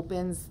always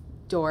opens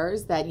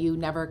doors that you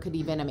never could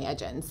even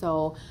imagine.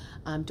 So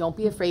don't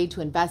be afraid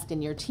to invest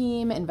in your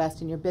team,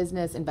 invest in your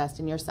business, invest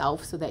in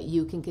yourself, so that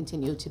you can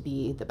continue to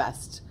be the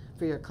best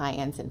for your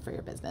clients and for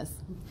your business.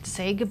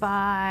 Say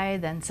goodbye,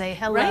 then say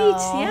hello.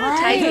 Right, yeah.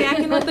 Tie back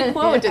in with the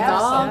quote. It's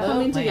all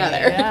coming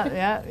together.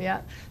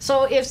 Yeah.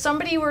 So if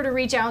somebody were to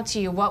reach out to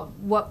you,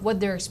 what would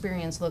their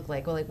experience look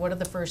like? Well, like, what are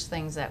the first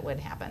things that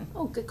would happen?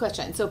 Oh, good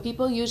question. So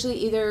people usually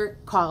either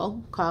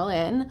call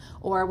in,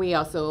 or we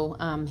also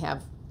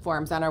have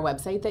forms on our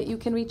website that you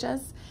can reach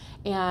us,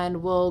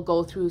 and we'll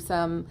go through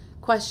some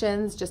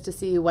questions just to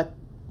see what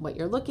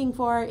you're looking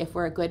for, if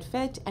we're a good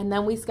fit, and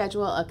then we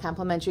schedule a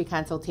complimentary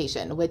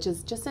consultation, which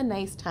is just a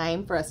nice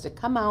time for us to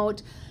come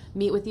out,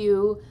 meet with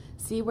you,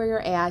 see where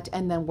you're at,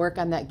 and then work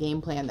on that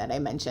game plan that I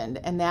mentioned.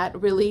 And that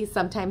really,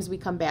 sometimes we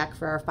come back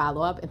for our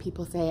follow-up and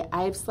people say,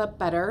 I've slept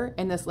better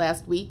in this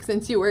last week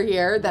since you were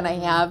here than I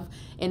have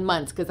in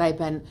months, because I've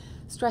been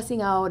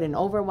stressing out and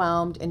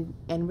overwhelmed,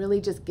 and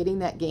really just getting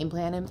that game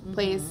plan in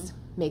place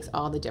makes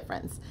all the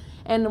difference.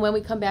 And when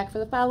we come back for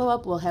the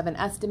follow-up, we'll have an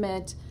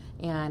estimate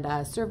and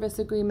a service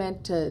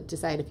agreement to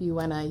decide if you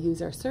want to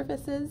use our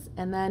services.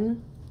 And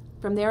then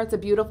from there, it's a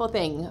beautiful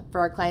thing. For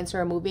our clients who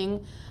are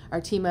moving, our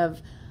team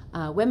of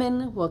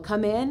women will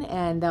come in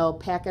and they'll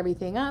pack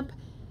everything up.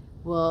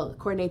 We'll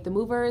coordinate the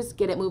movers,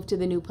 get it moved to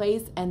the new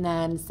place, and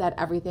then set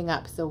everything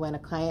up. So when a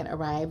client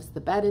arrives,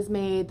 the bed is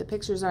made, the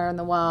pictures are on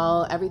the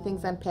wall,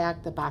 everything's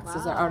unpacked, the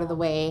boxes are out of the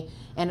way,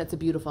 and it's a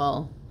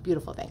beautiful,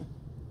 beautiful thing.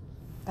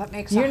 That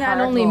makes You're a not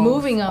hard only move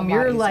moving a them, lot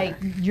you're easier. like,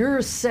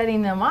 you're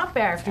setting them up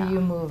after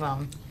you move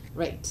them.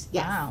 Right,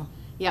 yes. Wow.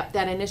 Yep,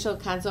 that initial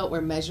consult, we're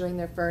measuring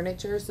their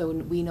furniture, so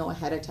we know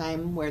ahead of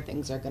time where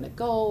things are going to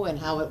go and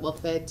how it will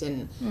fit,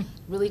 and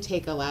really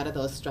take a lot of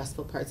those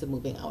stressful parts of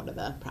moving out of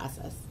the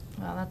process.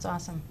 Well, that's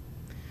awesome.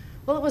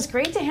 Well, it was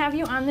great to have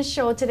you on the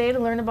show today to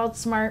learn about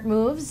smart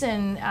moves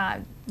and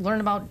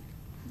learn about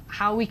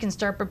how we can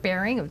start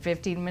preparing in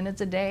 15 minutes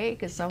a day,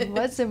 because some of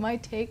us, it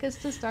might take us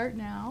to start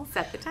now.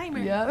 Set the timer.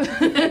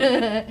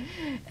 Yeah.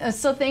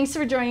 So thanks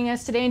for joining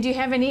us today. And do you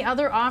have any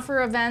other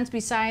offer events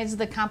besides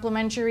the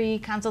complimentary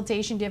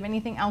consultation? Do you have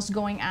anything else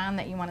going on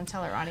that you want to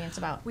tell our audience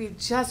about? We've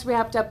just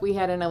wrapped up. We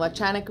had an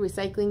electronic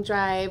recycling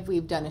drive.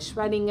 We've done a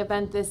shredding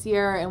event this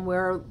year, and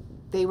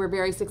they were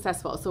very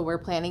successful. So we're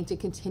planning to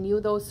continue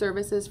those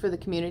services for the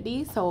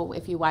community. So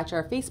if you watch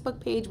our Facebook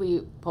page,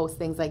 we post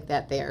things like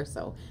that there.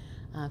 So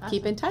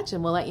keep in touch,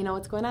 and we'll let you know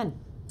what's going on.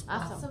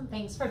 Awesome.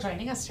 Thanks for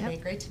joining us today.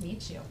 Great to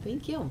meet you.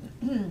 Thank you.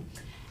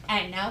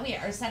 And now we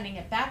are sending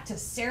it back to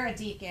Sara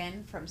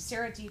Deacon from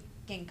Sara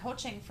Deacon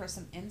Coaching for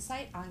some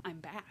insight on. I'm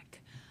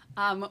back.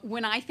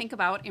 When I think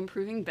about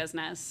improving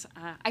business,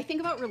 I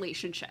think about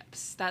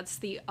relationships. That's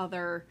the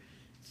other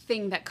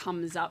thing that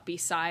comes up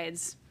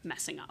besides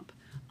messing up.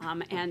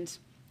 And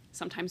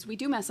sometimes we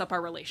do mess up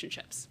our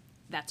relationships.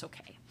 That's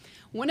okay.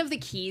 One of the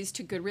keys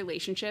to good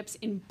relationships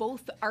in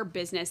both our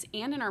business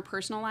and in our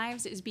personal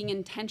lives is being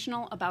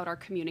intentional about our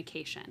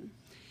communication.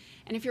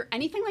 And if you're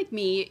anything like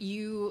me,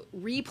 you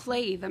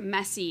replay the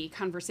messy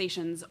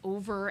conversations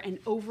over and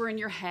over in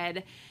your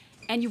head,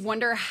 and you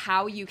wonder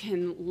how you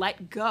can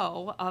let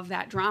go of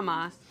that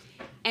drama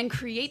and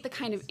create the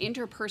kind of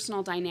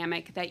interpersonal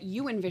dynamic that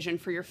you envision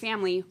for your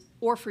family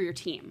or for your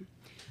team.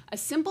 A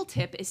simple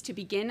tip is to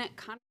begin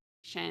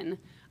conversation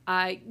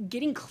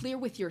getting clear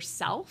with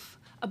yourself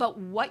about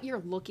what you're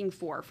looking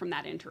for from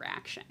that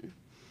interaction.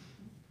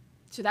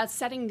 So that's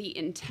setting the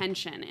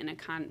intention in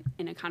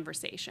a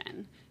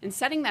conversation. And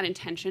setting that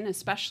intention,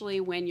 especially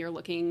when you're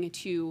looking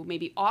to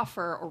maybe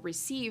offer or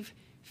receive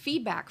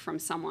feedback from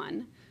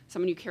someone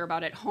you care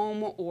about at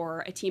home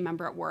or a team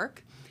member at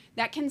work,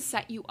 that can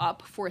set you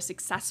up for a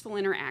successful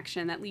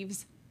interaction that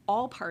leaves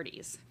all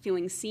parties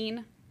feeling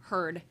seen,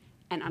 heard,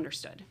 and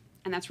understood.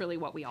 And that's really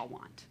what we all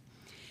want.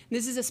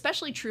 This is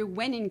especially true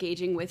when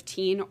engaging with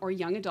teen or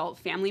young adult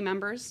family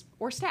members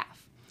or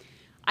staff.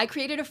 I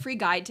created a free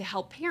guide to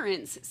help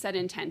parents set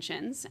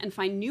intentions and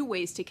find new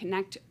ways to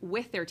connect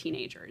with their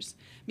teenagers,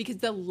 because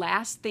the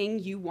last thing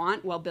you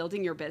want while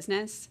building your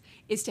business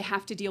is to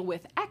have to deal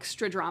with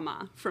extra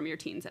drama from your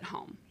teens at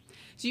home.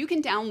 So you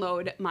can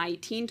download my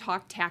Teen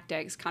Talk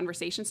Tactics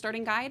conversation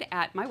starting guide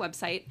at my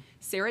website,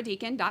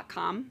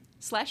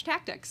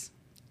 saradeacon.com/tactics.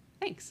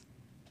 Thanks.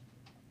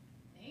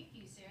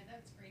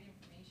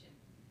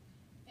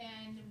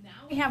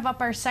 We have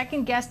up our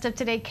second guest of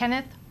today,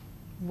 Kenneth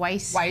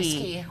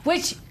Weisky.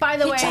 Which, by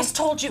the way, He just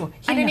told you.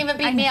 He didn't even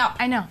beat me up.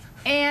 I know.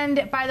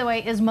 And by the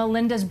way, is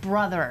Melinda's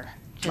brother.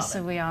 Just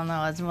so we all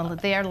know,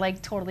 they are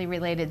like totally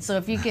related. So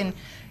if you can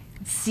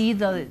see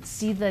the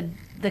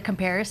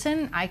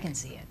comparison, I can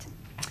see it.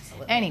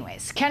 Absolutely.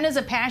 Anyways, Ken is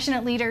a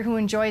passionate leader who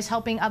enjoys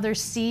helping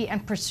others see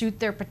and pursue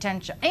their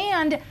potential.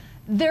 And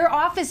their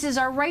offices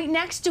are right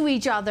next to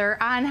each other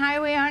on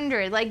Highway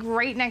 100, like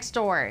right next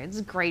door. It's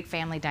a great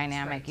family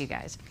dynamic, you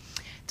guys.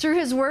 Through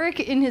his work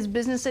in his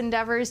business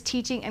endeavors,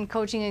 teaching and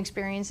coaching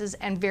experiences,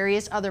 and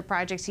various other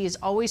projects, he is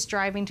always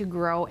striving to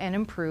grow and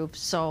improve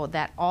so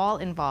that all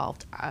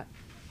involved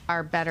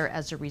are better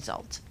as a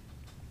result.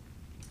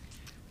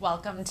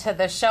 Welcome to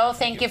the show.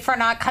 Thank you for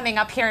not coming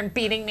up here and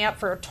beating me up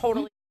for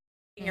totally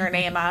your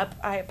name up.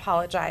 I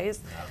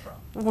apologize.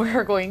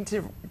 We're going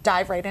to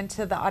dive right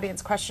into the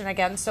audience question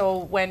again. So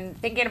when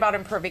thinking about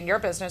improving your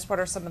business, what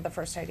are some of the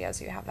first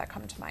ideas you have that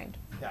come to mind?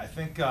 Yeah, I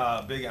think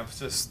a big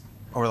emphasis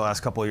over the last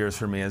couple of years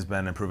for me has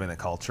been improving the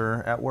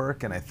culture at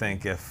work. And I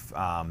think if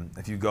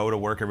you go to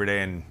work every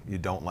day and you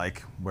don't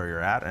like where you're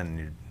at and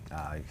you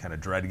kind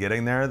of dread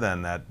getting there,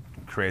 then that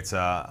creates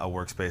a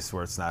workspace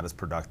where it's not as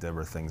productive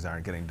or things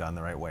aren't getting done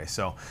the right way.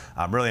 So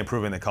really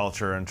improving the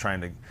culture and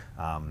trying to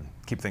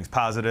keep things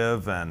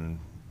positive and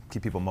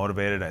keep people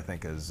motivated, I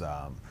think, is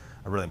a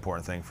really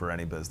important thing for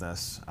any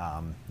business,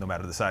 no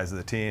matter the size of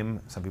the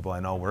team. Some people I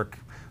know work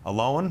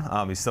alone.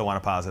 You still want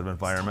a positive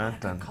environment.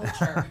 Still want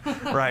a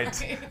good culture.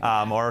 Right.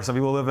 Or some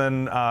people live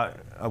in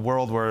a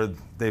world where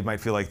they might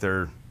feel like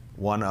they're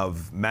one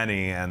of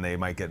many and they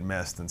might get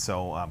missed. And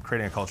so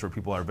creating a culture where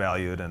people are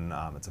valued and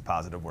it's a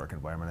positive work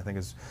environment, I think,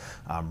 is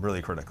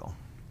really critical.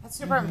 That's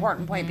a super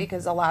important point,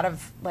 because a lot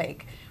of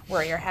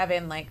where you're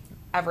having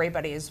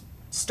everybody's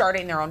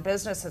starting their own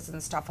businesses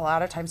and stuff, a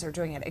lot of times they're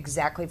doing it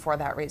exactly for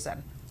that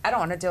reason. I don't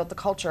want to deal with the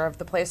culture of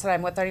the place that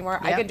I'm with anymore.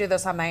 I can do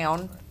this on my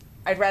own.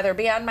 I'd rather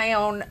be on my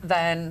own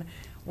than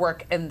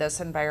work in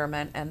this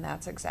environment, and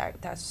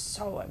that's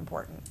so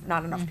important.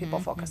 Not enough people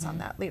focus on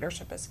that.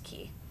 Leadership is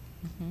key.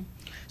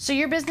 So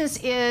your business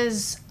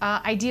is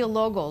Ideal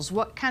Logos.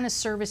 What kind of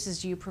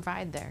services do you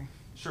provide there?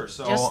 Sure.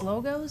 So just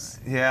logos?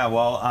 Yeah.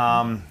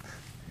 Well,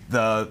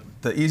 the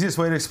easiest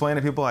way to explain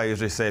to people, I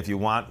usually say, if you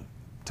want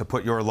to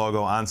put your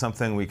logo on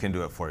something, we can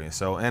do it for you.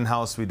 So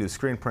in-house, we do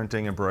screen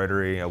printing,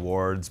 embroidery,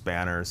 awards,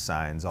 banners,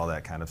 signs, all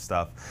that kind of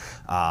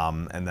stuff.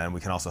 And then we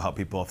can also help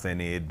people if they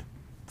need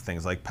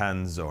things like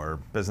pens or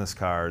business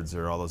cards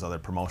or all those other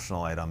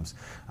promotional items.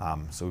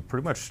 So we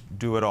pretty much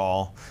do it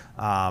all.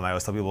 I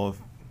always tell people,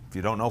 if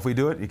you don't know if we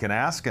do it, you can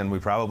ask, and we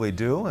probably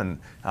do. And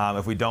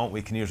if we don't,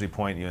 we can usually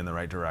point you in the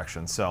right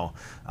direction. So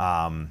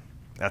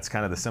that's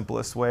kind of the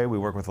simplest way. We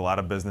work with a lot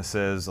of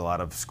businesses, a lot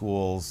of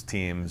schools,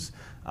 teams,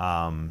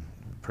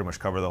 pretty much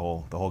cover the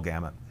whole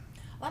gamut.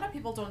 A lot of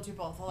people don't do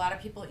both. A lot of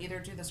people either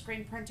do the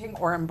screen printing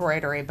or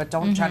embroidery, but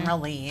don't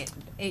generally,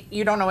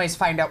 you don't always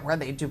find out where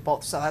they do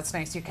both. So that's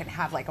nice. You can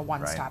have a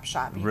one-stop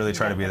shop. Really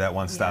try to be that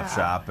one-stop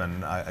shop.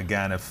 And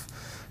again, if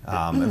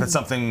it's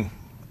something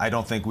I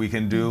don't think we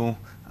can do,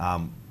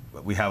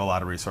 we have a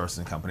lot of resources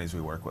and companies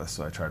we work with,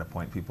 so I try to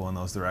point people in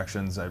those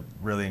directions. I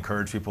really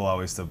encourage people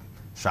always to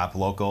shop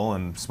local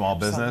and small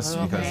business,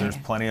 because there's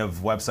plenty of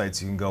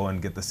websites you can go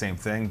and get the same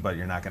thing, but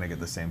you're not going to get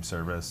the same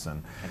service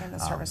and the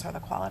service or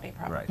the quality,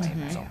 probably.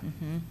 Right. So.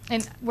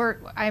 And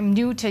I'm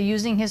new to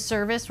using his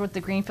service with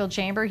the Greenfield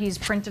Chamber. He's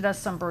printed us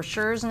some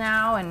brochures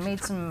now and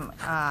made some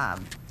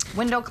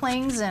window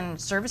clings, and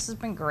service has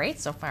been great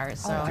so far.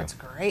 So that's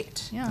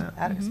great. Yeah.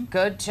 That is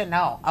good to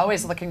know.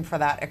 Always looking for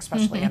that,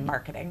 especially in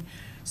marketing.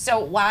 So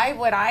why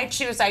would I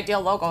choose Ideal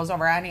Logos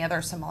over any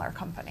other similar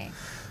company?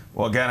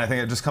 Well, again, I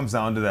think it just comes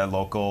down to that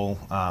local,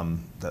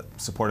 that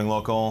supporting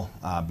local.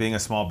 Being a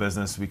small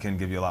business, we can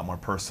give you a lot more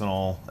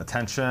personal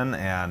attention,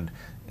 and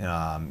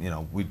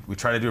we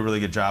try to do a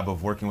really good job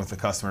of working with the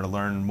customer to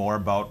learn more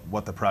about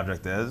what the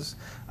project is.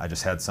 I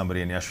just had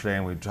somebody in yesterday,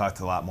 and we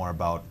talked a lot more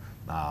about,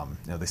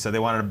 they said they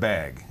wanted a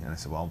bag, and I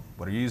said, well,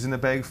 what are you using the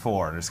bag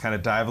for? And just kind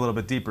of dive a little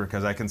bit deeper,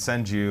 because I can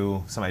send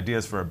you some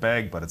ideas for a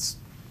bag, but it's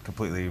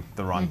completely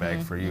the wrong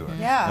bag for you.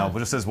 But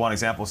just as one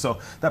example. So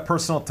that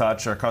personal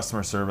touch, our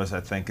customer service, I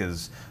think,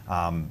 is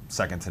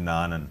second to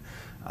none.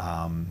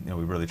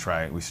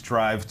 And we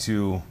strive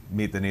to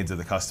meet the needs of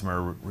the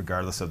customer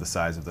regardless of the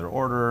size of their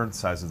order, the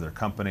size of their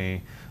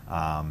company,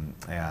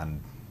 and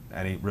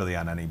really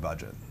on any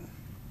budget.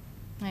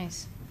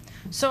 Nice.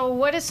 So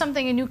what is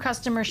something a new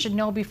customer should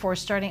know before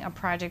starting a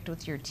project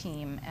with your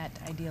team at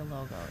Ideal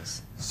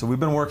Logos? So we've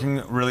been working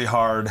really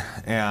hard,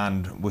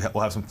 and we'll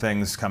have some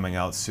things coming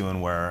out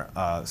soon where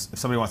if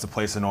somebody wants to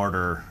place an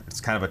order, it's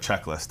kind of a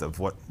checklist of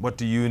what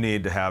do you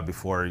need to have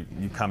before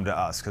you come to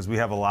us, because we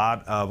have a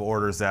lot of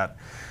orders that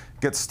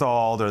get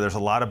stalled, or there's a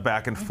lot of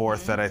back and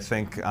forth that I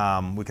think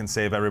we can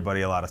save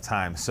everybody a lot of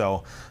time.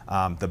 So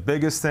the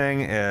biggest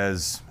thing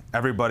is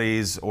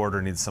everybody's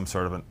order needs some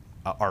sort of an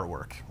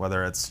artwork,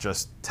 whether it's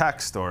just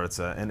text or it's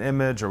an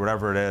image or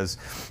whatever it is,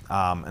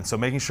 and so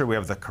making sure we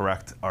have the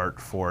correct art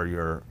for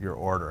your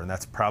order, and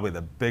that's probably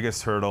the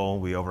biggest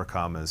hurdle we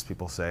overcome. Is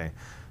people say,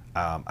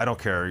 I don't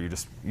care,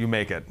 you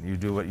make it, you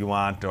do what you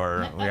want,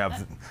 or we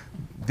have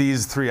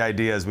these 3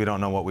 ideas, we don't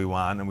know what we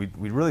want, and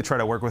we really try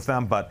to work with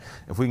them, but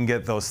if we can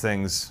get those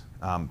things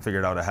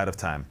figured out ahead of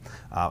time.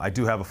 I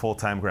do have a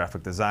full-time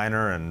graphic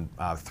designer and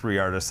 3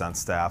 artists on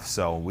staff,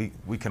 so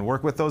we can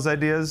work with those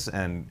ideas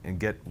and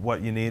get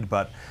what you need,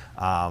 but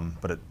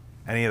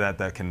any of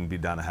that can be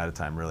done ahead of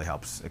time really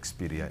helps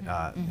expedite,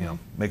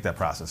 make that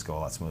process go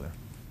a lot smoother.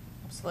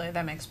 Absolutely,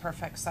 that makes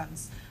perfect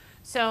sense.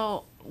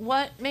 So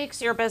what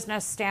makes your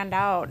business stand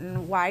out,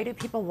 and why do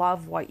people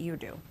love what you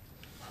do?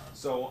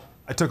 So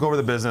I took over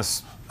the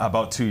business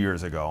about 2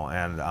 years ago,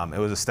 and it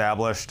was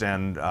established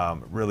and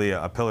really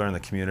a pillar in the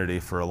community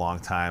for a long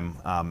time,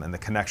 and the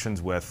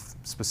connections with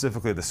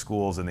specifically the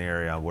schools in the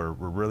area were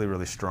really,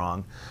 really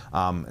strong.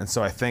 And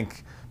so I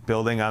think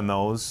building on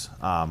those,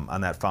 on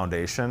that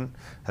foundation,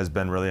 has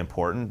been really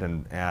important,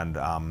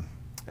 and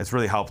it's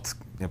really helped.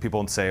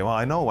 People say, well,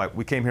 I know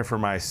we came here for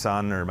my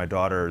son or my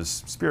daughter's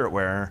spirit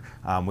wear.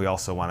 We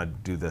also want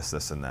to do this,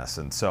 this, and this.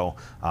 And so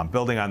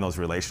building on those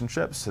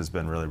relationships has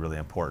been really, really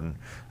important.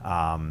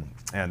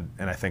 And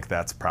I think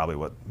that's probably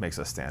what makes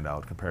us stand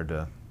out compared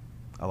to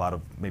a lot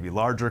of maybe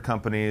larger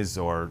companies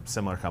or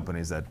similar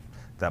companies that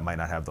might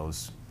not have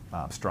those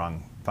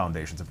strong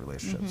foundations of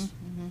relationships.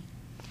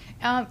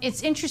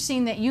 It's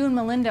interesting that you and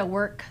Melinda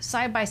work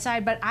side by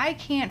side, but I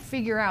can't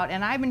figure out,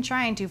 and I've been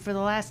trying to for the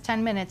last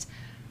 10 minutes,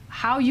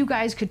 how you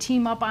guys could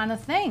team up on a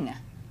thing.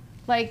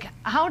 Like,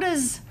 how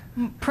does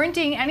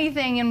printing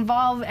anything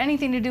involve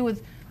anything to do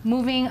with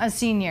moving a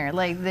senior?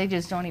 Like, they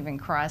just don't even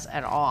cross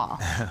at all.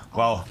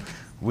 Well,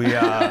 we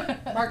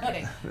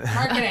Marketing.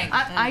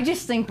 I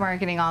just think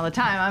marketing all the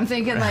time. I'm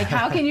thinking, like,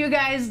 how can you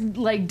guys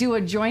like do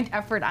a joint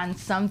effort on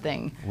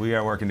something? we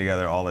are working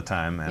together all the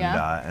time, and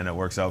Yeah. and it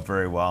works out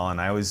very well. And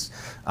I always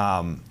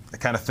kind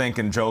of think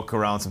and joke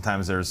around.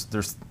 Sometimes there's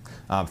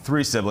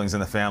 3 siblings in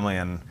the family,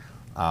 and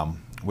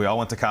we all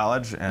went to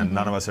college, and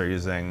none of us are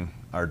using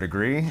our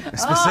degree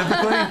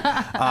specifically.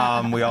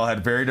 We all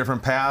had very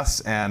different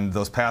paths, and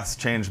those paths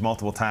changed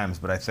multiple times.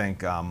 But I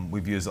think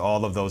we've used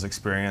all of those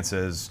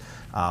experiences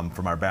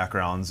from our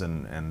backgrounds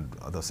and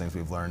those things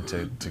we've learned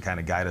to kind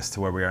of guide us to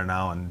where we are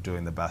now and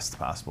doing the best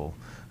possible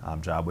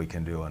job we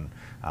can do. And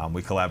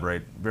we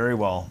collaborate very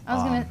well. I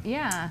was gonna,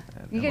 yeah.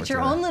 You and get work your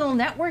together. own little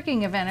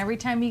networking event every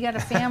time you get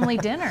a family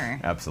dinner.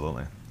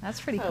 Absolutely.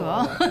 That's pretty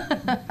cool.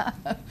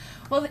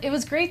 Well, it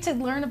was great to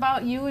learn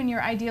about you and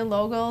your ideal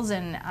logos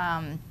and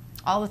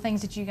all the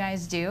things that you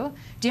guys do.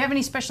 Do you have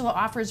any special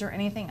offers or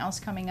anything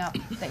else coming up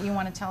that you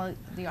want to tell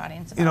the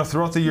audience about? You know,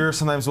 throughout the year,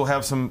 sometimes we'll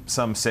have some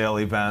sale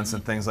events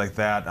and things like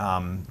that.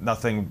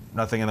 Nothing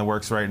in the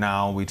works right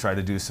now. We try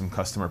to do some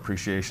customer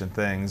appreciation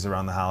things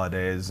around the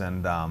holidays,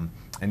 and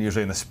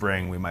usually in the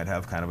spring we might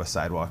have kind of a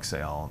sidewalk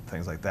sale,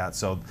 things like that.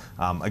 So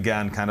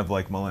again, kind of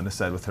like Melinda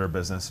said with her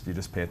business, if you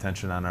just pay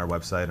attention on our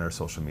website and our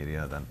social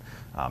media, then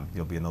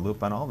you'll be in the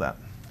loop on all that.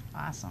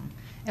 Awesome.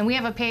 And we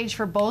have a page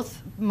for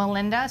both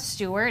Melinda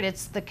Stewart.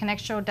 It's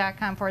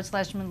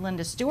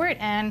theknectshow.com/Melinda Stewart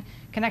and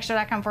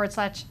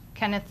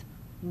connectshow.com/Kenneth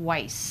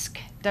Weiske,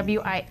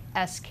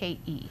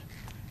 W-I-S-K-E.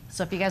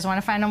 So if you guys want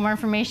to find out more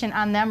information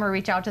on them or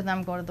reach out to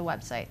them, go to the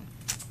website.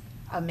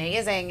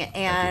 Amazing.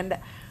 And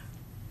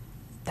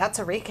that's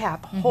a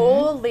recap.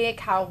 Holy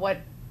cow,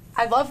 what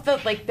I love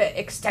the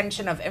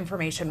extension of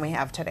information we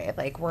have today.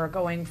 Like, we're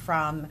going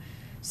from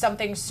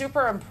something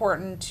super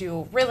important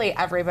to really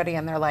everybody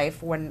in their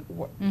life when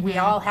we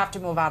all have to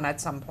move on at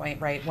some point,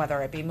 right?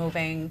 Whether it be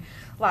moving,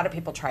 a lot of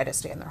people try to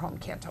stay in their home,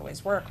 can't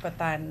always work, but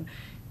then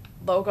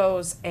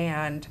logos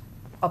and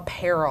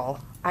apparel.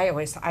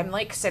 I'm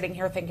like sitting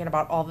here thinking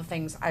about all the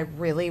things I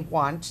really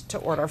want to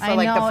order for I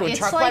like know, the food it's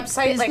truck like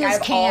website. Like, I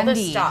business have all this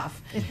candy.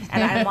 stuff,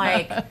 and I'm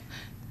like,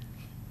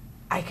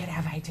 I could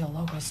have ideal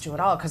logos do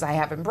it all because I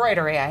have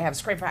embroidery, I have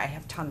scraper, I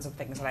have tons of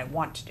things that I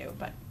want to do.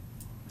 But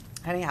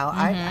anyhow,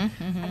 I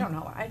don't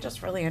know. I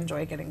just really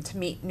enjoy getting to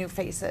meet new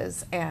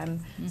faces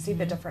and see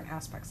the different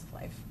aspects of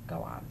life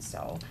go on.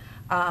 So,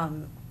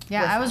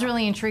 Yeah, I was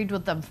really intrigued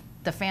with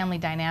the family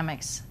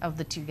dynamics of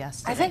the 2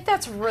 guests today. I think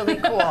that's really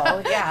cool.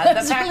 Yeah, the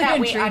was fact really that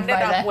we intrigued ended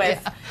by up that,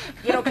 with, yeah.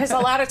 you know, because a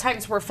lot of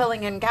times we're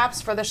filling in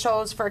gaps for the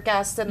shows for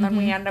guests, and then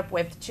we end up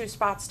with 2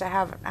 spots to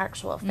have an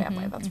actual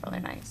family. That's really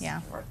nice.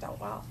 Yeah. It worked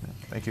out well.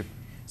 Thank you.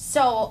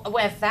 So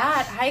with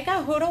that, Heike,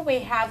 who do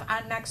we have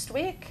on next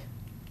week?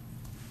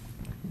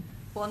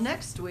 Well,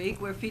 next week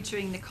we're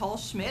featuring Nicole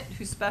Schmidt,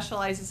 who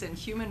specializes in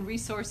human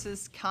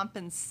resources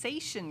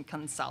compensation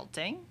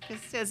consulting.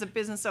 Because as a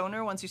business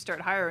owner, once you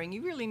start hiring,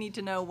 you really need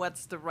to know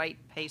what's the right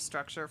pay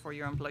structure for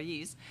your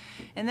employees.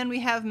 And then we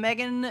have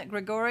Megan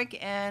Gregoric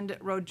and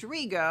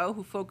Rodrigo,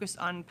 who focus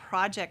on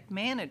project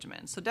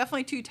management. So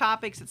definitely 2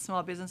 topics that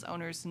small business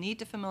owners need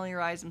to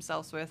familiarize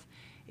themselves with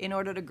in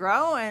order to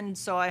grow. And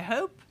so I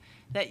hope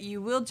that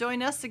you will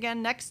join us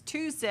again next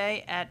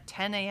Tuesday at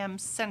 10 a.m.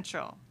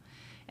 Central.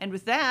 And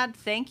with that,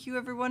 thank you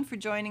everyone for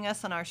joining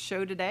us on our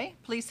show today.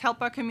 Please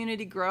help our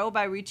community grow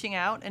by reaching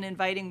out and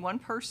inviting one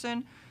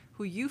person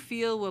who you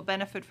feel will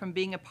benefit from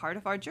being a part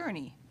of our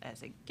journey,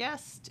 as a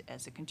guest,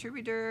 as a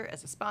contributor,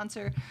 as a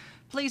sponsor.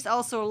 Please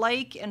also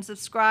like and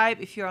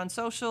subscribe if you're on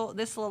social.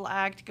 This little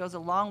act goes a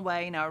long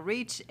way in our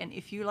reach. And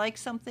if you like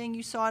something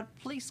you saw,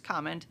 please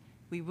comment.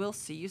 We will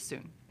see you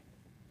soon.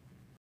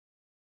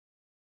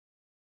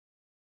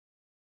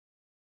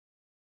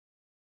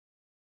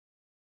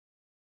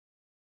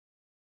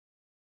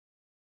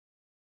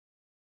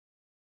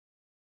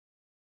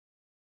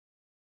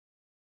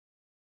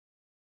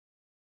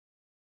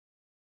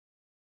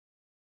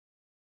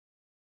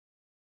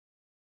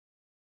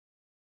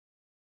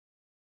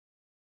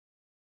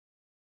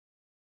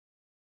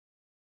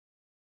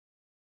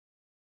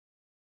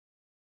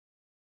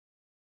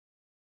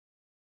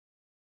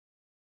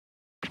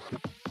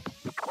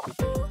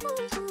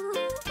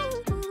 Ooh.